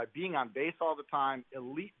games by being on base all the time,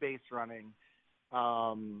 elite base running.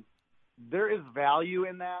 There is value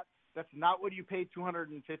in that. That's not what you pay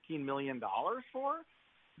 $215 million for,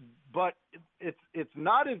 but it's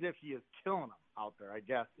not as if he is killing them out there, I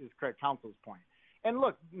guess, is Craig Counsell's point. And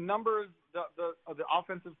look, numbers, the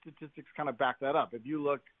offensive statistics kind of back that up. If you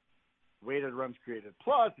look weighted runs created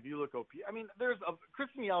plus, if you look OP, I mean,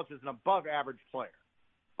 Christian Yelich is an above-average player,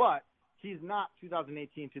 but he's not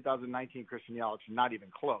 2018, 2019 Christian Yelich, not even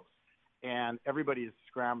close. And everybody is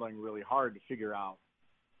scrambling really hard to figure out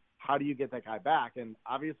how do you get that guy back. And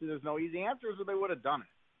obviously there's no easy answers or they would have done it.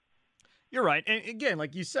 You're right. And again,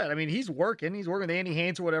 like you said, I mean, he's working with Andy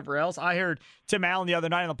Haynes or whatever else. I heard Tim Allen the other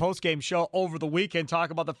night on the postgame show over the weekend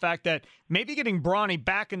talk about the fact that maybe getting Bronny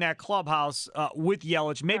back in that clubhouse with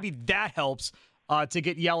Yelich, maybe that helps to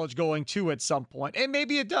get Yelich going too at some point. And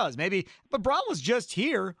maybe it does. But Braun was just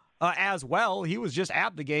here as well. He was just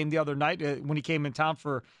at the game the other night when he came in town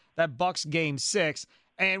for that Bucks Game 6.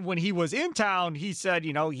 And when he was in town, he said,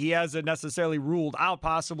 he hasn't necessarily ruled out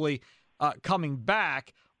possibly coming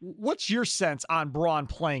back. What's your sense on Braun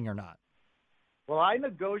playing or not? Well, I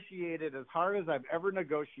negotiated as hard as I've ever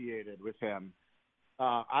negotiated with him.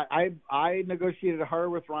 I negotiated harder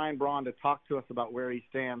with Ryan Braun to talk to us about where he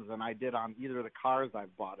stands than I did on either of the cars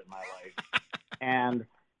I've bought in my life. And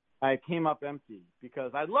I came up empty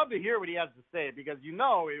because I'd love to hear what he has to say because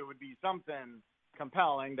it would be something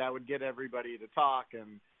compelling that would get everybody to talk,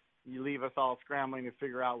 and you leave us all scrambling to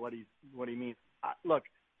figure out what he means. Look,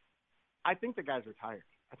 I think the guy's retired.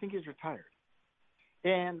 I think he's retired.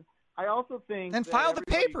 And I also think then file the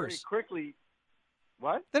papers quickly.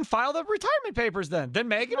 What? Then file the retirement papers then. Then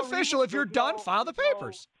make it official. If you're done, file the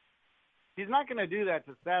papers. He's not going to do that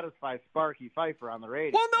to satisfy Sparky Pfeiffer on the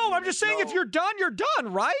radio. Well, no, I'm just saying if you're done, you're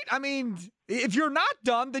done, right? I mean, if you're not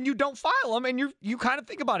done, then you don't file them, and you kind of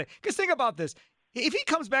think about it. Because think about this. If he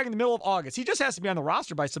comes back in the middle of August, he just has to be on the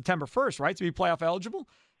roster by September 1st, right, to be playoff eligible?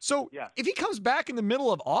 So if he comes back in the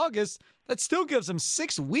middle of August, that still gives him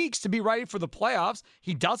 6 weeks to be ready for the playoffs.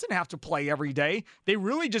 He doesn't have to play every day. They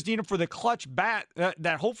really just need him for the clutch bat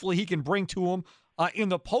that hopefully he can bring to him in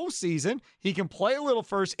the postseason. He can play a little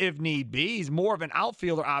first if need be. He's more of an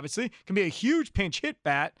outfielder, obviously. Can be a huge pinch hit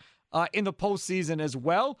bat in the postseason as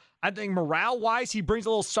well. I think morale-wise, he brings a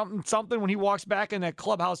little something when he walks back in that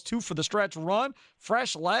clubhouse, too, for the stretch run.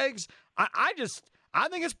 Fresh legs. I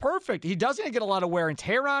think it's perfect. He doesn't get a lot of wear and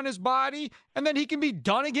tear on his body, and then he can be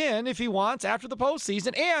done again if he wants after the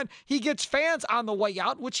postseason, and he gets fans on the way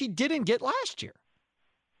out, which he didn't get last year.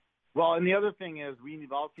 Well, and the other thing is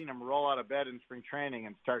we've all seen him roll out of bed in spring training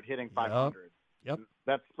and start hitting 500. Yep.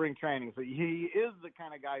 That's spring training. So he is the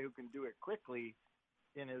kind of guy who can do it quickly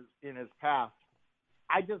in his past.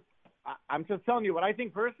 I'm just telling you what I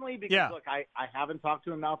think personally because, look, I haven't talked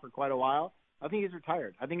to him now for quite a while. I think he's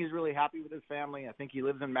retired. I think he's really happy with his family. I think he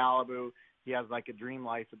lives in Malibu. He has like a dream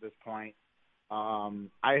life at this point.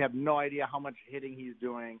 I have no idea how much hitting he's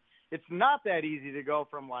doing. It's not that easy to go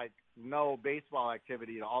from like no baseball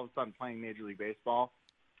activity to all of a sudden playing Major League Baseball.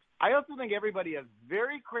 I also think everybody has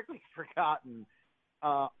very quickly forgotten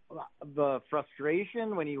the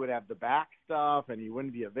frustration when he would have the back stuff and he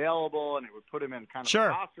wouldn't be available and it would put him in kind of a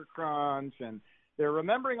roster crunch. And they're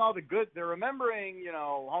remembering all the good. They're remembering,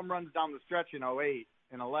 home runs down the stretch in 08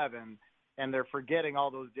 and 11, and they're forgetting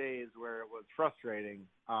all those days where it was frustrating.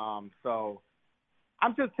 So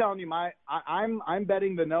I'm just telling you, I'm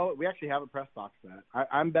betting the no. We actually have a press box bet.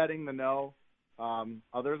 I'm betting the no.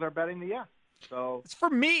 Others are betting the yes. So for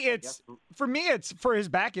me, it's for his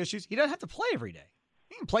back issues. He doesn't have to play every day.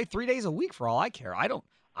 He can play 3 days a week for all I care. I don't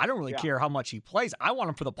really care how much he plays. I want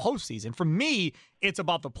him for the postseason. For me, it's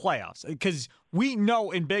about the playoffs because we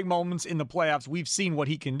know in big moments in the playoffs we've seen what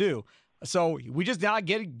he can do. So we just have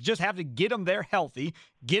to get him there healthy,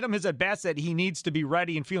 get him his at-bats that he needs to be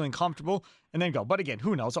ready and feeling comfortable, and then go. But again,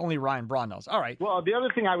 who knows? Only Ryan Braun knows. All right. Well, the other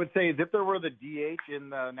thing I would say is if there were the DH in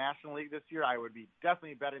the National League this year, I would be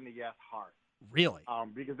definitely betting the yes hard. Really?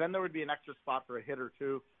 Because then there would be an extra spot for a hitter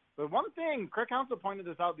too. But one thing, Craig Counsell pointed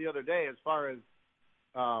this out the other day as far as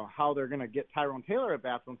how they're going to get Tyrone Taylor at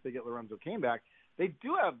bats once they get Lorenzo Cain back. They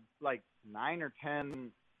do have like 9 or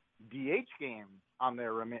 10 DH games on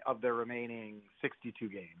their remaining 62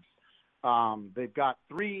 games. They've got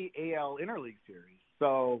 3 AL interleague series,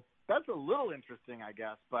 so that's a little interesting, I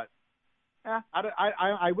guess. But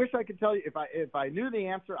I wish I could tell you. If I knew the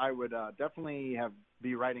answer, I would definitely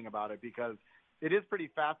be writing about it, because it is pretty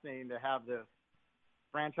fascinating to have this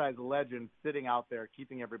franchise legend sitting out there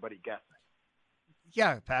keeping everybody guessing.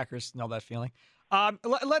 Yeah, Packers know that feeling.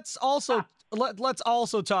 Let's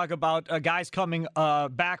also talk about guys coming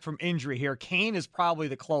back from injury here. Cain is probably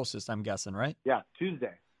the closest, I'm guessing, right? Yeah,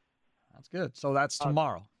 Tuesday. That's good. So that's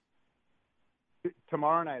tomorrow.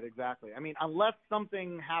 Tomorrow night, exactly. I mean, unless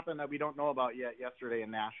something happened that we don't know about yet yesterday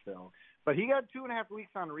in Nashville. But he got 2.5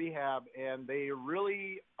 weeks on rehab, and they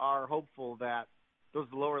really are hopeful that those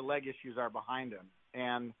lower leg issues are behind him.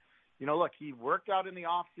 And, you know, look, he worked out in the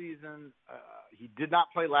off season. He did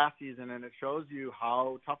not play last season, and it shows you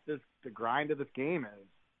how tough the grind of this game is.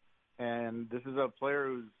 And this is a player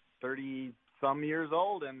who's 30-some years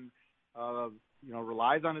old and,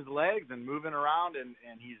 relies on his legs and moving around, and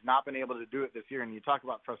he's not been able to do it this year. And you talk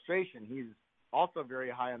about frustration. He's also very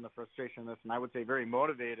high on the frustration list, and I would say very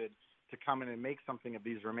motivated to come in and make something of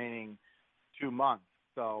these remaining 2 months.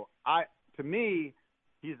 So, to me,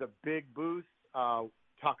 he's a big boost.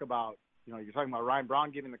 Talk about, you're talking about Ryan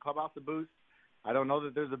Braun giving the clubhouse a boost. I don't know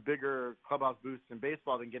that there's a bigger clubhouse boost in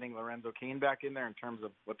baseball than getting Lorenzo Cain back in there in terms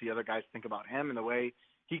of what the other guys think about him and the way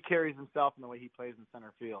he carries himself and the way he plays in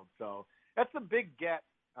center field. So that's a big get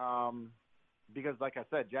because, like I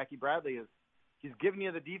said, Jackie Bradley he's given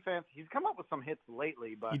you the defense. He's come up with some hits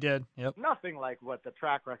lately, but he did. Yep. Nothing like what the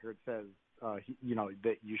track record says, that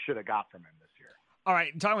you should have got from him this year. All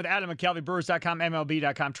right, talking with Adam McCalvy, Brewers.com,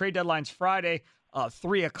 MLB.com. Trade deadline's Friday,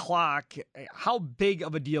 3 o'clock. How big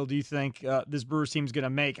of a deal do you think this Brewers team's going to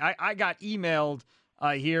make? I got emailed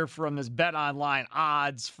here from this Bet Online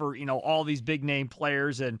odds for all these big name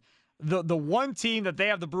players, and the one team that they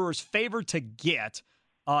have the Brewers favored to get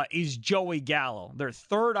is Joey Gallo. They're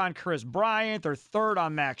third on Chris Bryant. They're third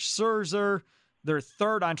on Max Scherzer. They're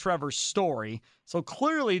third on Trevor Story. So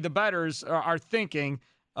clearly the bettors are thinking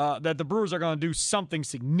that the Brewers are going to do something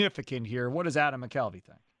significant here. What does Adam McCalvy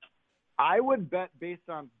think? I would bet based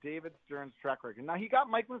on David Stern's track record. Now, he got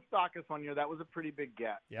Mike Moustakas one year. That was a pretty big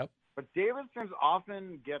get. Yep. But David Stern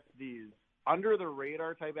often gets these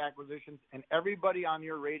under-the-radar type acquisitions, and everybody on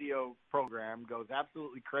your radio program goes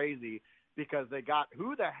absolutely crazy because they got,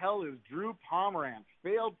 who the hell is Drew Pomeranz,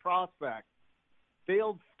 failed prospect,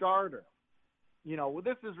 failed starter.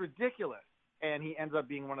 This is ridiculous. And he ends up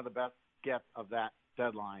being one of the best gets of that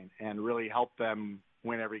deadline and really helped them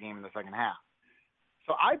win every game in the second half.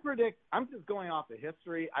 So I predict, I'm just going off the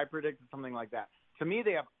history, I predicted something like that. To me,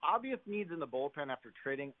 they have obvious needs in the bullpen after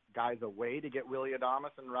trading guys away to get Willy Adames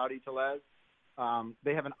and Rowdy Tellez.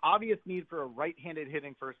 They have an obvious need for a right-handed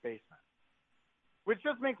hitting first baseman, which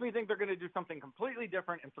just makes me think they're going to do something completely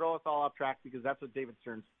different and throw us all off track because that's what David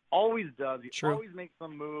Stearns always does. He always makes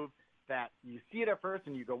some move that you see it at first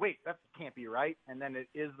and you go, wait, that can't be right. And then it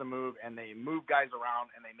is the move, and they move guys around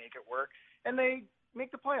and they make it work, and they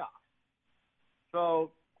make the playoffs.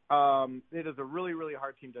 So it is a really, really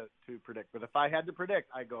hard team to predict. But if I had to predict,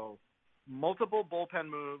 I go multiple bullpen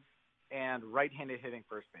moves and right-handed hitting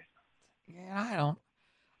first baseman. Yeah, I don't.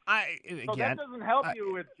 So that doesn't help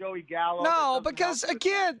you with Joey Gallo. No, because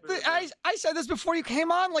again, I said this before you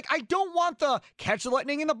came on. Like, I don't want the catch the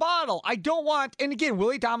lightning in the bottle. I don't want, and again,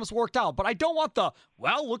 Willy Adames worked out, but I don't want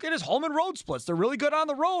look at his home and road splits. They're really good on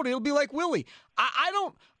the road. It'll be like Willie. I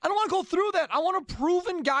don't want to go through that. I want a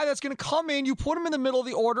proven guy that's going to come in. You put him in the middle of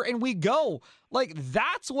the order, and we go. Like,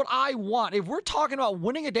 that's what I want. If we're talking about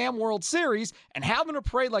winning a damn World Series and having a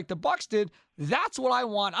parade like the Bucs did, that's what I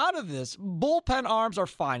want out of this. Bullpen arms are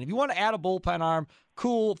fine. If you want to add a bullpen arm,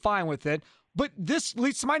 cool, fine with it. But this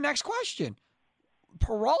leads to my next question.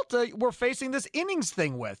 Peralta, we're facing this innings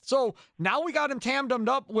thing with. So now we got him tandemmed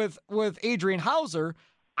up with Adrian Hauser.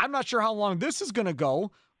 I'm not sure how long this is going to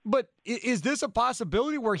go, but is this a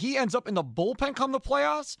possibility where he ends up in the bullpen come the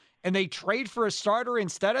playoffs and they trade for a starter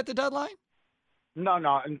instead at the deadline? No.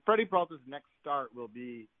 And Freddie Peralta's next start will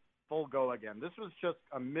be full go again. This was just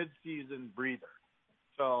a mid-season breather.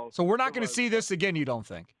 So we're not going to see this again, you don't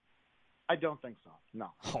think? I don't think so, no.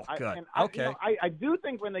 Oh, good. Okay. I do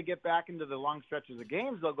think when they get back into the long stretches of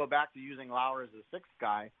games, they'll go back to using Lauer as a sixth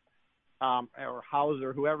guy, or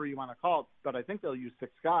Hauser, whoever you want to call it. But I think they'll use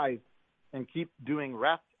six guys and keep doing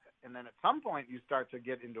rest. And then at some point you start to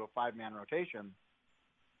get into a five-man rotation.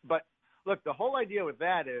 But, look, the whole idea with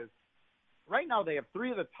that is right now they have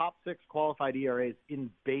 3 of the top 6 qualified ERAs in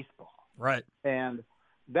baseball. Right. And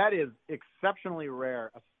that is exceptionally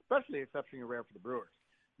rare, especially exceptionally rare for the Brewers.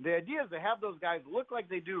 The idea is to have those guys look like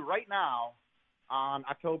they do right now on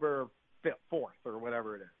October 5th, 4th, or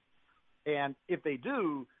whatever it is. And if they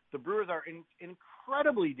do, the Brewers are an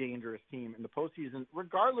incredibly dangerous team in the postseason,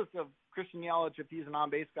 regardless of Christian Yelich, if he's an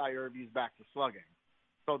on-base guy or if he's back to slugging.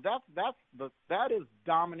 So that has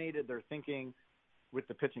dominated their thinking with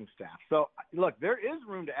the pitching staff. So, look, there is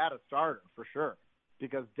room to add a starter for sure,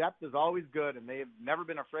 because depth is always good, and they've never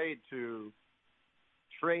been afraid to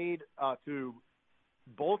trade to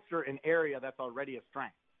bolster an area that's already a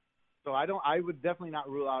strength. So I would definitely not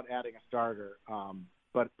rule out adding a starter.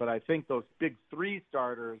 But I think those big 3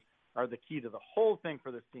 starters are the key to the whole thing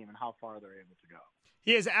for this team and how far they're able to go.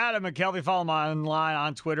 He is Adam McKelvey. Follow him online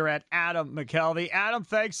on Twitter at Adam McKelvey. Adam,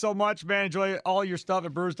 thanks so much, man. Enjoy all your stuff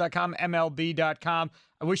at Brewers.com, MLB.com.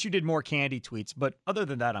 I wish you did more candy tweets, but other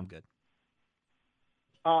than that, I'm good.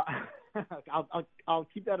 I'll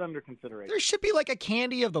keep that under consideration. There should be like a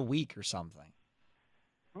candy of the week or something.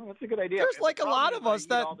 Oh, that's a good idea. There's like a lot of us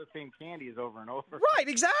that all the same candies over and over. Right,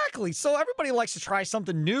 exactly. So everybody likes to try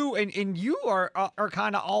something new, and you are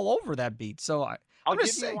kind of all over that beat. So I'll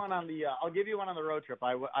give you one on the road trip.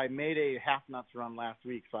 I made a half nuts run last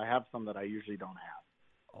week, so I have some that I usually don't have.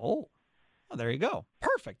 Oh, well, there you go.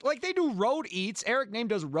 Perfect. Like they do road eats. Eric Name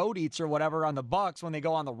does road eats or whatever on the Bucks when they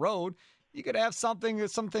go on the road. You could have some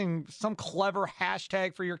clever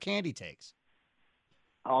hashtag for your candy takes.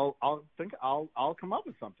 I'll come up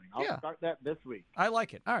with something. I'll start that this week. I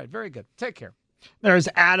like it. All right, very good. Take care. There's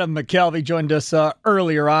Adam McKelvey, joined us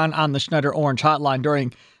earlier on the Schneider Orange Hotline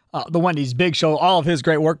during the Wendy's Big Show. All of his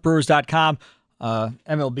great work, Brewers.com,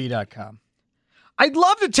 MLB.com. I'd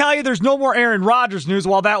love to tell you there's no more Aaron Rodgers news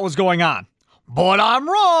while that was going on, but I'm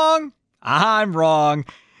wrong. I'm wrong.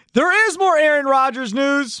 There is more Aaron Rodgers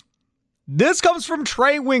news. This comes from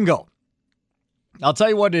Trey Wingo. I'll tell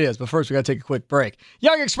you what it is, but first we got to take a quick break.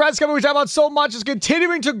 Young Express, company we talk about so much, is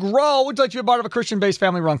continuing to grow. Would you like to be a part of a Christian-based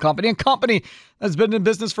family-run company? A company that's been in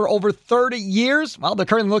business for over 30 years? Well, they're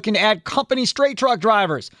currently looking to add company straight truck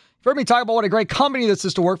drivers. You've heard me talk about what a great company this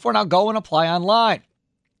is to work for. Now go and apply online.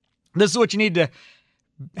 This is what you need to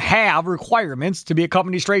have requirements to be a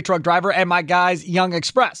company straight truck driver at my guys, Young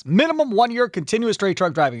Express. Minimum 1-year continuous straight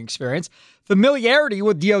truck driving experience, familiarity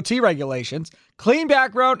with DOT regulations, clean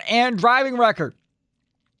background, and driving record.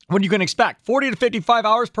 What you can expect, 40 to 55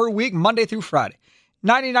 hours per week, Monday through Friday.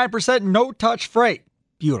 99% no-touch freight.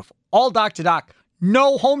 Beautiful. All dock-to-dock.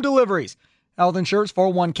 No home deliveries. Health insurance,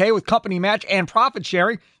 401k with company match and profit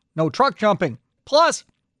sharing. No truck jumping. Plus,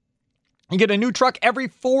 you get a new truck every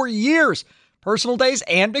 4 years. Personal days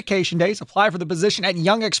and vacation days. Apply for the position at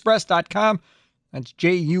youngexpress.com. That's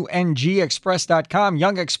J-U-N-G express.com.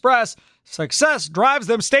 Young Express. Success drives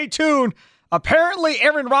them. Stay tuned. Apparently,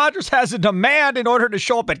 Aaron Rodgers has a demand in order to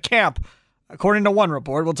show up at camp. According to one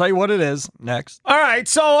report, we'll tell you what it is next. All right,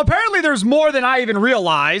 so apparently there's more than I even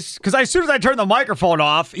realized, because as soon as I turned the microphone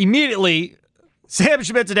off, immediately Sam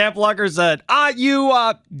Schmitz and Dan Plucker said,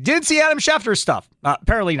 you did see Adam Schefter's stuff.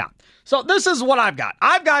 Apparently not. So this is what I've got.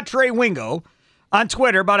 I've got Trey Wingo on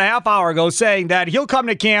Twitter about a half hour ago saying that he'll come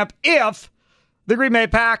to camp if the Green Bay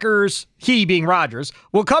Packers, he being Rodgers,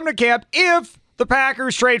 will come to camp if the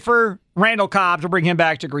Packers trade for Randall Cobb to bring him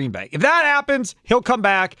back to Green Bay. If that happens, he'll come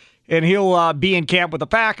back and he'll be in camp with the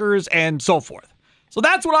Packers and so forth. So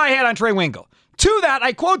that's what I had on Trey Wingo. To that,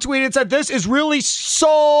 I quote tweeted, said this is really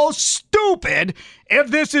so stupid if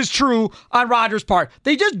this is true on Rodgers' part.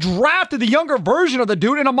 They just drafted the younger version of the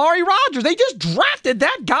dude in Amari Rodgers. They just drafted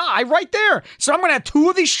that guy right there. So I'm going to have 2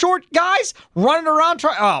 of these short guys running around.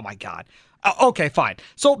 Oh, my God. Okay, fine.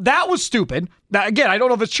 So that was stupid. Now, again, I don't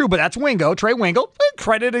know if it's true, but that's Wingo, Trey Wingo.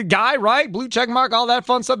 Credited guy, right? Blue check mark, all that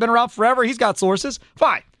fun stuff. Been around forever. He's got sources.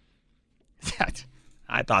 Fine.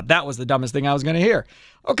 I thought that was the dumbest thing I was going to hear.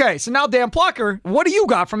 Okay, so now Dan Plucker, what do you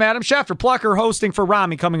got from Adam Schefter? Plucker hosting for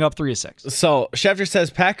Rami coming up 3-6. So Schefter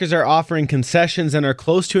says Packers are offering concessions and are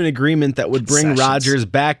close to an agreement that would bring Rodgers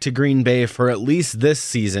back to Green Bay for at least this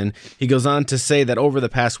season. He goes on to say that over the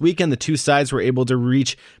past weekend, the two sides were able to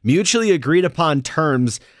reach mutually agreed upon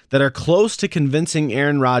terms that are close to convincing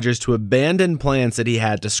Aaron Rodgers to abandon plans that he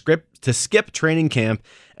had to skip training camp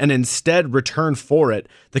and instead return for it.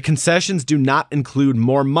 The concessions do not include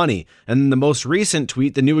more money. And in the most recent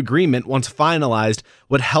tweet, the new agreement, once finalized,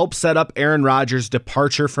 would help set up Aaron Rodgers'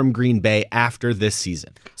 departure from Green Bay after this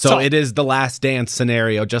season. So it is the last dance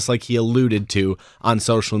scenario, just like he alluded to on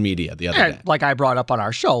social media the other day. Like I brought up on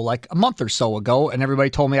our show like a month or so ago, and everybody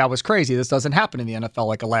told me I was crazy. This doesn't happen in the NFL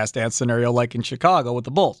like a last dance scenario like in Chicago with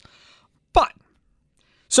the Bulls. But,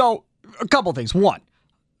 so a couple things. One,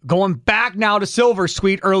 going back now to Silver's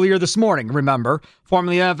tweet earlier this morning, remember,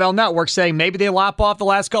 formerly NFL Network, saying maybe they lop off the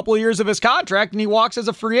last couple of years of his contract and he walks as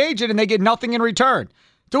a free agent and they get nothing in return.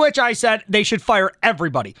 To which I said they should fire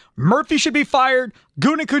everybody. Murphy should be fired.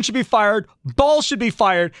 Gutekunst should be fired. Ball should be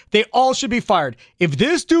fired. They all should be fired. If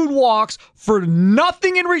this dude walks for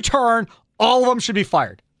nothing in return, all of them should be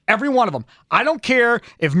fired. Every one of them. I don't care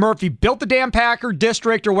if Murphy built the damn Packer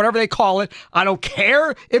district or whatever they call it. I don't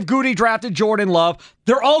care if Goody drafted Jordan Love.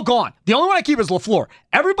 They're all gone. The only one I keep is LaFleur.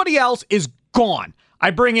 Everybody else is gone.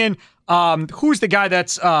 I bring in, who's the guy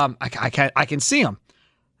that's, I can see him.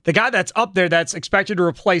 The guy that's up there that's expected to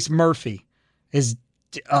replace Murphy. His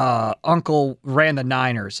uncle ran the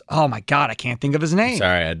Niners. Oh, my God, I can't think of his name.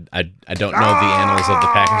 Sorry, I don't know the annals of the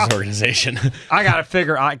Packers organization. I got to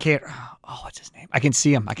figure, I can't. Oh, what's his name? I can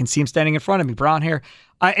see him. I can see him standing in front of me, brown hair.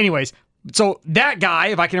 Anyways, so that guy,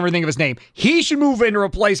 if I can ever think of his name, he should move in to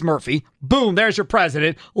replace Murphy. Boom, there's your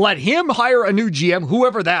president. Let him hire a new GM,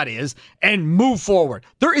 whoever that is, and move forward.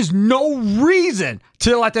 There is no reason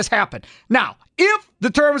to let this happen. Now, if the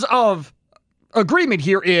terms of agreement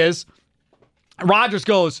here is Rodgers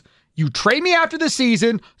goes, you trade me after the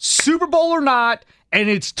season, Super Bowl or not, and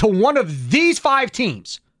it's to one of these 5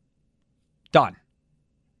 teams. Done.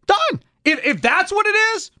 Done. If that's what it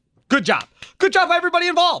is, good job. Good job by everybody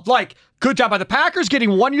involved. Like, good job by the Packers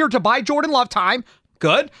getting 1 year to buy Jordan Love time.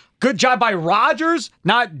 Good. Good job by Rodgers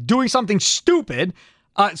not doing something stupid.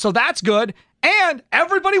 So that's good. And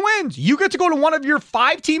everybody wins. You get to go to one of your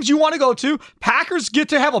 5 teams you want to go to. Packers get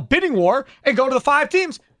to have a bidding war and go to the 5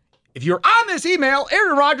 teams. If you're on this email,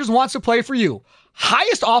 Aaron Rodgers wants to play for you.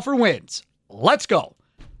 Highest offer wins. Let's go.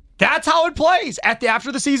 That's how it plays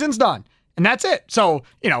after the season's done. And that's it. So,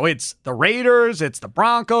 it's the Raiders, it's the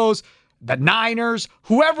Broncos, the Niners,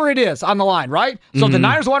 whoever it is on the line, right? So if the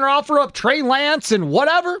Niners want to offer up Trey Lance and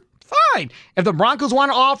whatever, fine. If the Broncos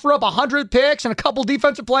want to offer up 100 picks and a couple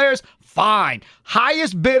defensive players, fine.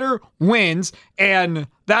 Highest bidder wins, and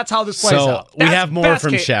that's how this plays out. So we have more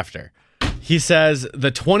from Schefter. He says the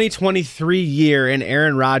 2023 year in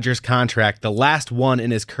Aaron Rodgers' contract, the last one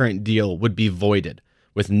in his current deal, would be voided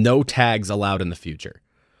with no tags allowed in the future.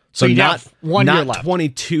 So not 1 year left.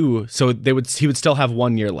 22. So he would still have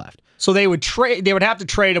 1 year left. So they would have to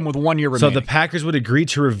trade him with 1 year remaining. So the Packers would agree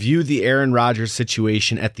to review the Aaron Rodgers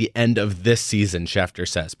situation at the end of this season, Schefter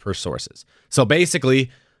says, per sources. So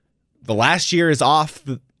basically, the last year is off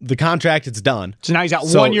the contract, it's done. So now he's got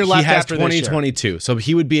 1 year left after 2022. So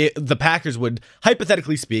the Packers would,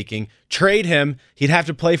 hypothetically speaking, trade him. He'd have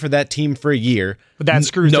to play for that team for a year. But that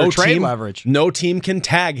screws their trade leverage. No team can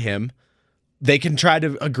tag him. They can try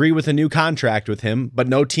to agree with a new contract with him, but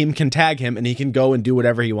no team can tag him, and he can go and do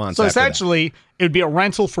whatever he wants. So essentially, it would be a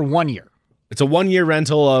rental for 1 year. It's a 1 year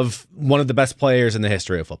rental of one of the best players in the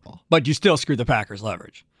history of football. But you still screw the Packers'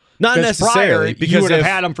 leverage. Not necessarily, because you would have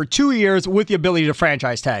had him for 2 years with the ability to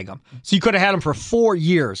franchise tag him. So you could have had him for 4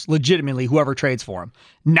 years, legitimately, whoever trades for him.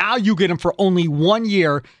 Now you get him for only 1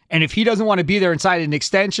 year, and if he doesn't want to be there and sign an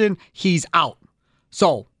extension, he's out.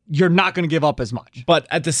 So you're not going to give up as much. But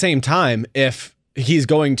at the same time, if he's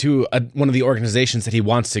going to one of the organizations that he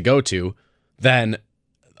wants to go to, then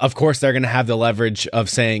of course they're going to have the leverage of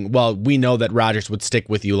saying, well, we know that Rodgers would stick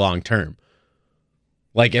with you long term.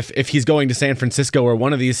 Like if he's going to San Francisco or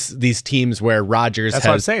one of these teams where Rodgers that's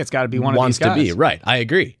what I'm saying. It's got to be one of these guys. Wants to be. Right. I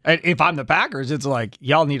agree. And if I'm the Packers, it's like,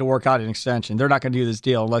 y'all need to work out an extension. They're not going to do this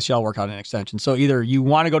deal unless y'all work out an extension. So either you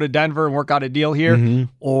want to go to Denver and work out a deal here,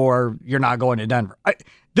 or you're not going to Denver.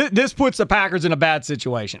 This puts the Packers in a bad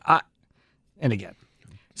situation. And again,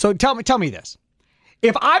 so tell me this.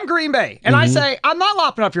 If I'm Green Bay and I say, I'm not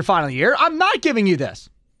lopping up your final year, I'm not giving you this.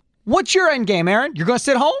 What's your end game, Aaron? You're going to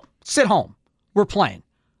sit home? Sit home. We're playing.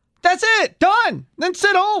 That's it. Done. Then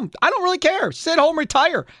sit home. I don't really care. Sit home,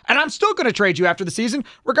 retire. And I'm still going to trade you after the season,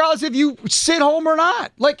 regardless if you sit home or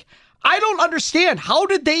not. Like, I don't understand. How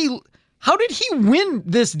did he win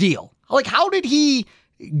this deal? Like, how did he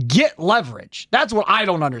get leverage? That's what I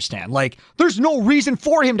don't understand. Like, there's no reason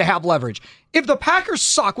for him to have leverage. If the Packers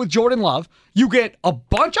suck with Jordan Love, you get a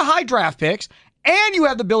bunch of high draft picks, and you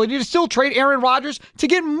have the ability to still trade Aaron Rodgers to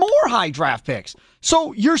get more high draft picks.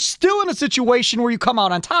 So you're still in a situation where you come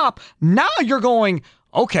out on top. Now you're going,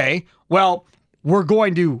 okay, well, we're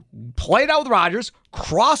going to play it out with Rodgers,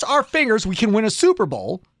 cross our fingers we can win a Super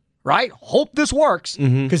Bowl, right? Hope this works,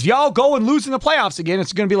 because y'all go and lose in the playoffs again.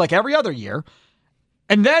 It's going to be like every other year.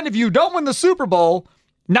 And then if you don't win the Super Bowl,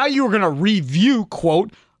 now you're going to review,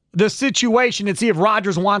 quote, the situation and see if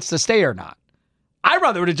Rodgers wants to stay or not. I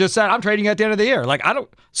rather would have just said, I'm trading you at the end of the year. Like,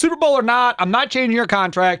 Super Bowl or not, I'm not changing your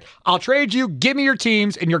contract. I'll trade you, give me your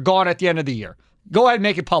teams, and you're gone at the end of the year. Go ahead and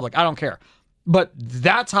make it public. I don't care. But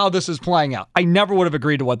that's how this is playing out. I never would have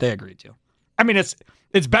agreed to what they agreed to. I mean,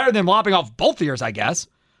 it's better than lopping off both ears, I guess.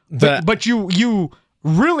 But you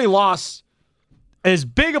really lost as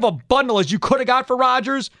big of a bundle as you could have got for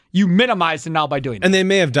Rodgers. You minimized it now by doing that. And they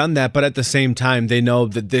may have done that, but at the same time, they know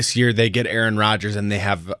that this year they get Aaron Rodgers and they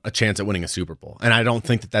have a chance at winning a Super Bowl. And I don't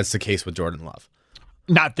think that that's the case with Jordan Love.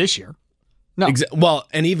 Not this year. No. Well,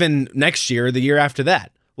 and even next year, the year after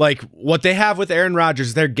that. Like, what they have with Aaron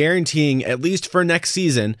Rodgers, they're guaranteeing, at least for next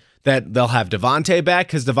season, that they'll have Devontae back,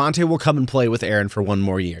 because Devontae will come and play with Aaron for one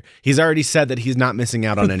more year. He's already said that he's not missing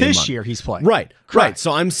out on any money. This year he's playing. Right.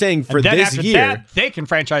 So I'm saying for this year, that, they can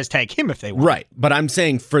franchise tag him if they want. Right. But I'm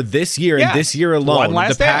saying for this year and this year alone,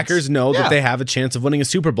 the Packers know that they have a chance of winning a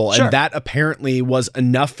Super Bowl. Sure. And that apparently was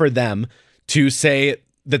enough for them to say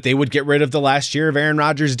that they would get rid of the last year of Aaron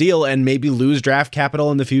Rodgers' deal and maybe lose draft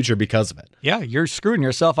capital in the future because of it. Yeah, you're screwing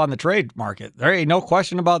yourself on the trade market. There ain't no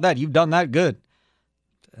question about that. You've done that good.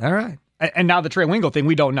 All right. And now the Trey Wingo thing,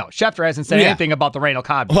 we don't know. Schefter hasn't said anything about the Randall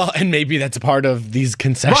Cobb. Well, and maybe that's a part of these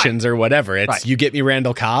concessions or whatever. It's you get me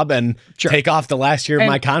Randall Cobb and take off the last year of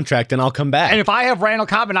my contract and I'll come back. And if I have Randall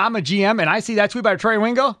Cobb and I'm a GM and I see that tweet by Trey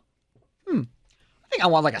Wingo, I think I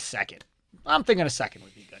want like a second. I'm thinking a second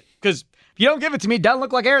would be good. Because if you don't give it to me, it doesn't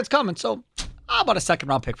look like Aaron's coming. So how about a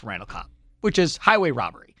second-round pick for Randall Cobb, which is highway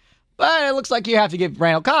robbery. But it looks like you have to give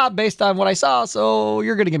Randall Cobb based on what I saw, so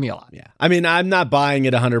you're going to give me a lot. Yeah. I mean, I'm not buying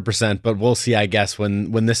it 100%, but we'll see, I guess,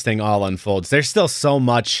 when this thing all unfolds. There's still so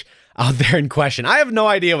much out there in question. I have no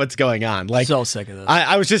idea what's going on. Like, so sick of this.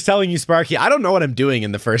 I was just telling you, Sparky, I don't know what I'm doing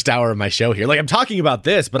in the first hour of my show here. Like, I'm talking about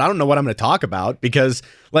this, but I don't know what I'm going to talk about because,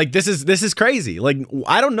 like, this is crazy. Like,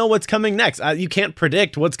 I don't know what's coming next. You can't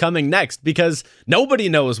predict what's coming next because nobody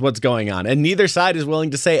knows what's going on, and neither side is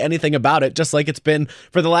willing to say anything about it, just like it's been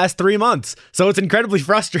for the last 3 months. So it's incredibly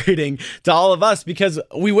frustrating to all of us because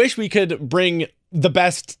we wish we could bring the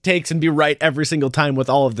best takes and be right every single time with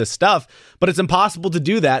all of this stuff, but it's impossible to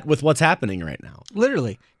do that with what's happening right now.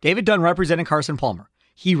 Literally. David Dunn representing Carson Palmer.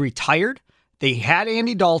 He retired. They had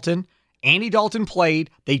Andy Dalton. Andy Dalton played.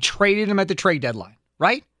 They traded him at the trade deadline,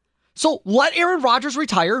 right? So let Aaron Rodgers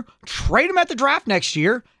retire, trade him at the draft next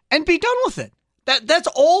year, and be done with it. That's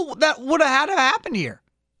all that would have had to happen here.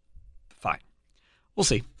 Fine. We'll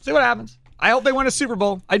see. See what happens. I hope they win a Super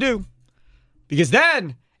Bowl. I do. Because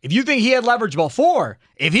then, if you think he had leverage before,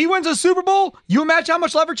 if he wins a Super Bowl, you imagine how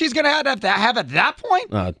much leverage he's going to have at that point?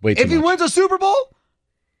 Way too If he much. wins a Super Bowl?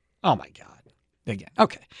 Oh, my God. Again.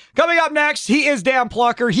 Okay. Coming up next, he is Dan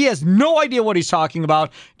Plucker. He has no idea what he's talking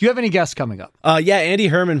about. Do you have any guests coming up? Yeah, Andy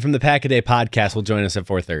Herman from the Pack-A-Day podcast will join us at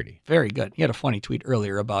 4:30. Very good. He had a funny tweet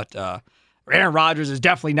earlier about Aaron Rodgers is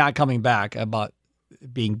definitely not coming back, about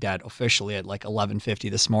being dead officially at like 11:50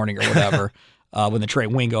 this morning or whatever. When the Trey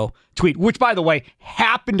Wingo tweet, which, by the way,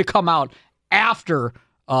 happened to come out after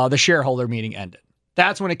the shareholder meeting ended.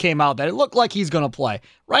 That's when it came out that it looked like he's going to play.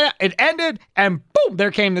 Right? It ended, and boom, there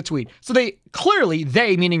came the tweet. So they,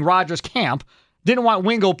 meaning Rodgers camp, didn't want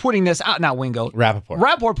Wingo putting this out. Not Wingo.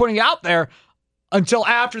 Rappaport putting it out there until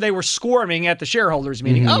after they were squirming at the shareholders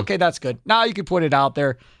meeting. Mm-hmm. Okay, that's good. Now you can put it out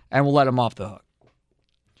there, and we'll let him off the hook.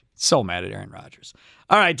 So mad at Aaron Rodgers.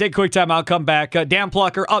 All right, take a quick time. I'll come back. Dan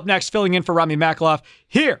Plucker up next, filling in for Rami Makloff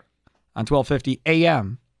here on 1250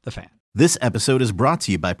 AM, The Fan. This episode is brought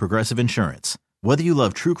to you by Progressive Insurance. Whether you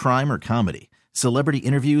love true crime or comedy, celebrity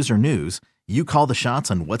interviews or news, you call the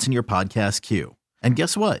shots on what's in your podcast queue. And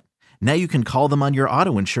guess what? Now you can call them on your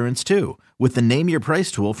auto insurance too with the Name Your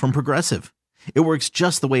Price tool from Progressive. It works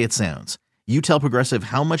just the way it sounds. You tell Progressive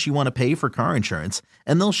how much you want to pay for car insurance,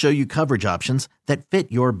 and they'll show you coverage options that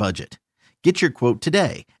fit your budget. Get your quote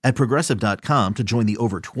today at Progressive.com to join the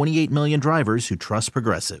over 28 million drivers who trust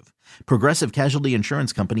Progressive. Progressive Casualty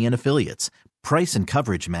Insurance Company and Affiliates. Price and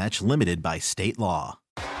coverage match limited by state law.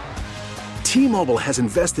 T-Mobile has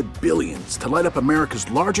invested billions to light up America's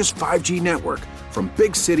largest 5G network, from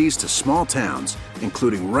big cities to small towns,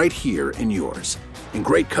 including right here in yours. And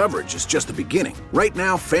great coverage is just the beginning. Right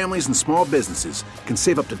now, families and small businesses can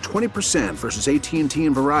save up to 20% versus AT&T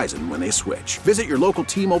and Verizon when they switch. Visit your local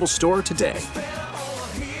T-Mobile store today.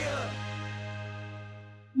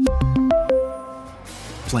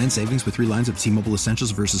 Plan savings with 3 lines of T-Mobile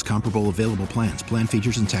Essentials versus comparable available plans. Plan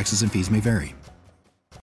features and taxes and fees may vary.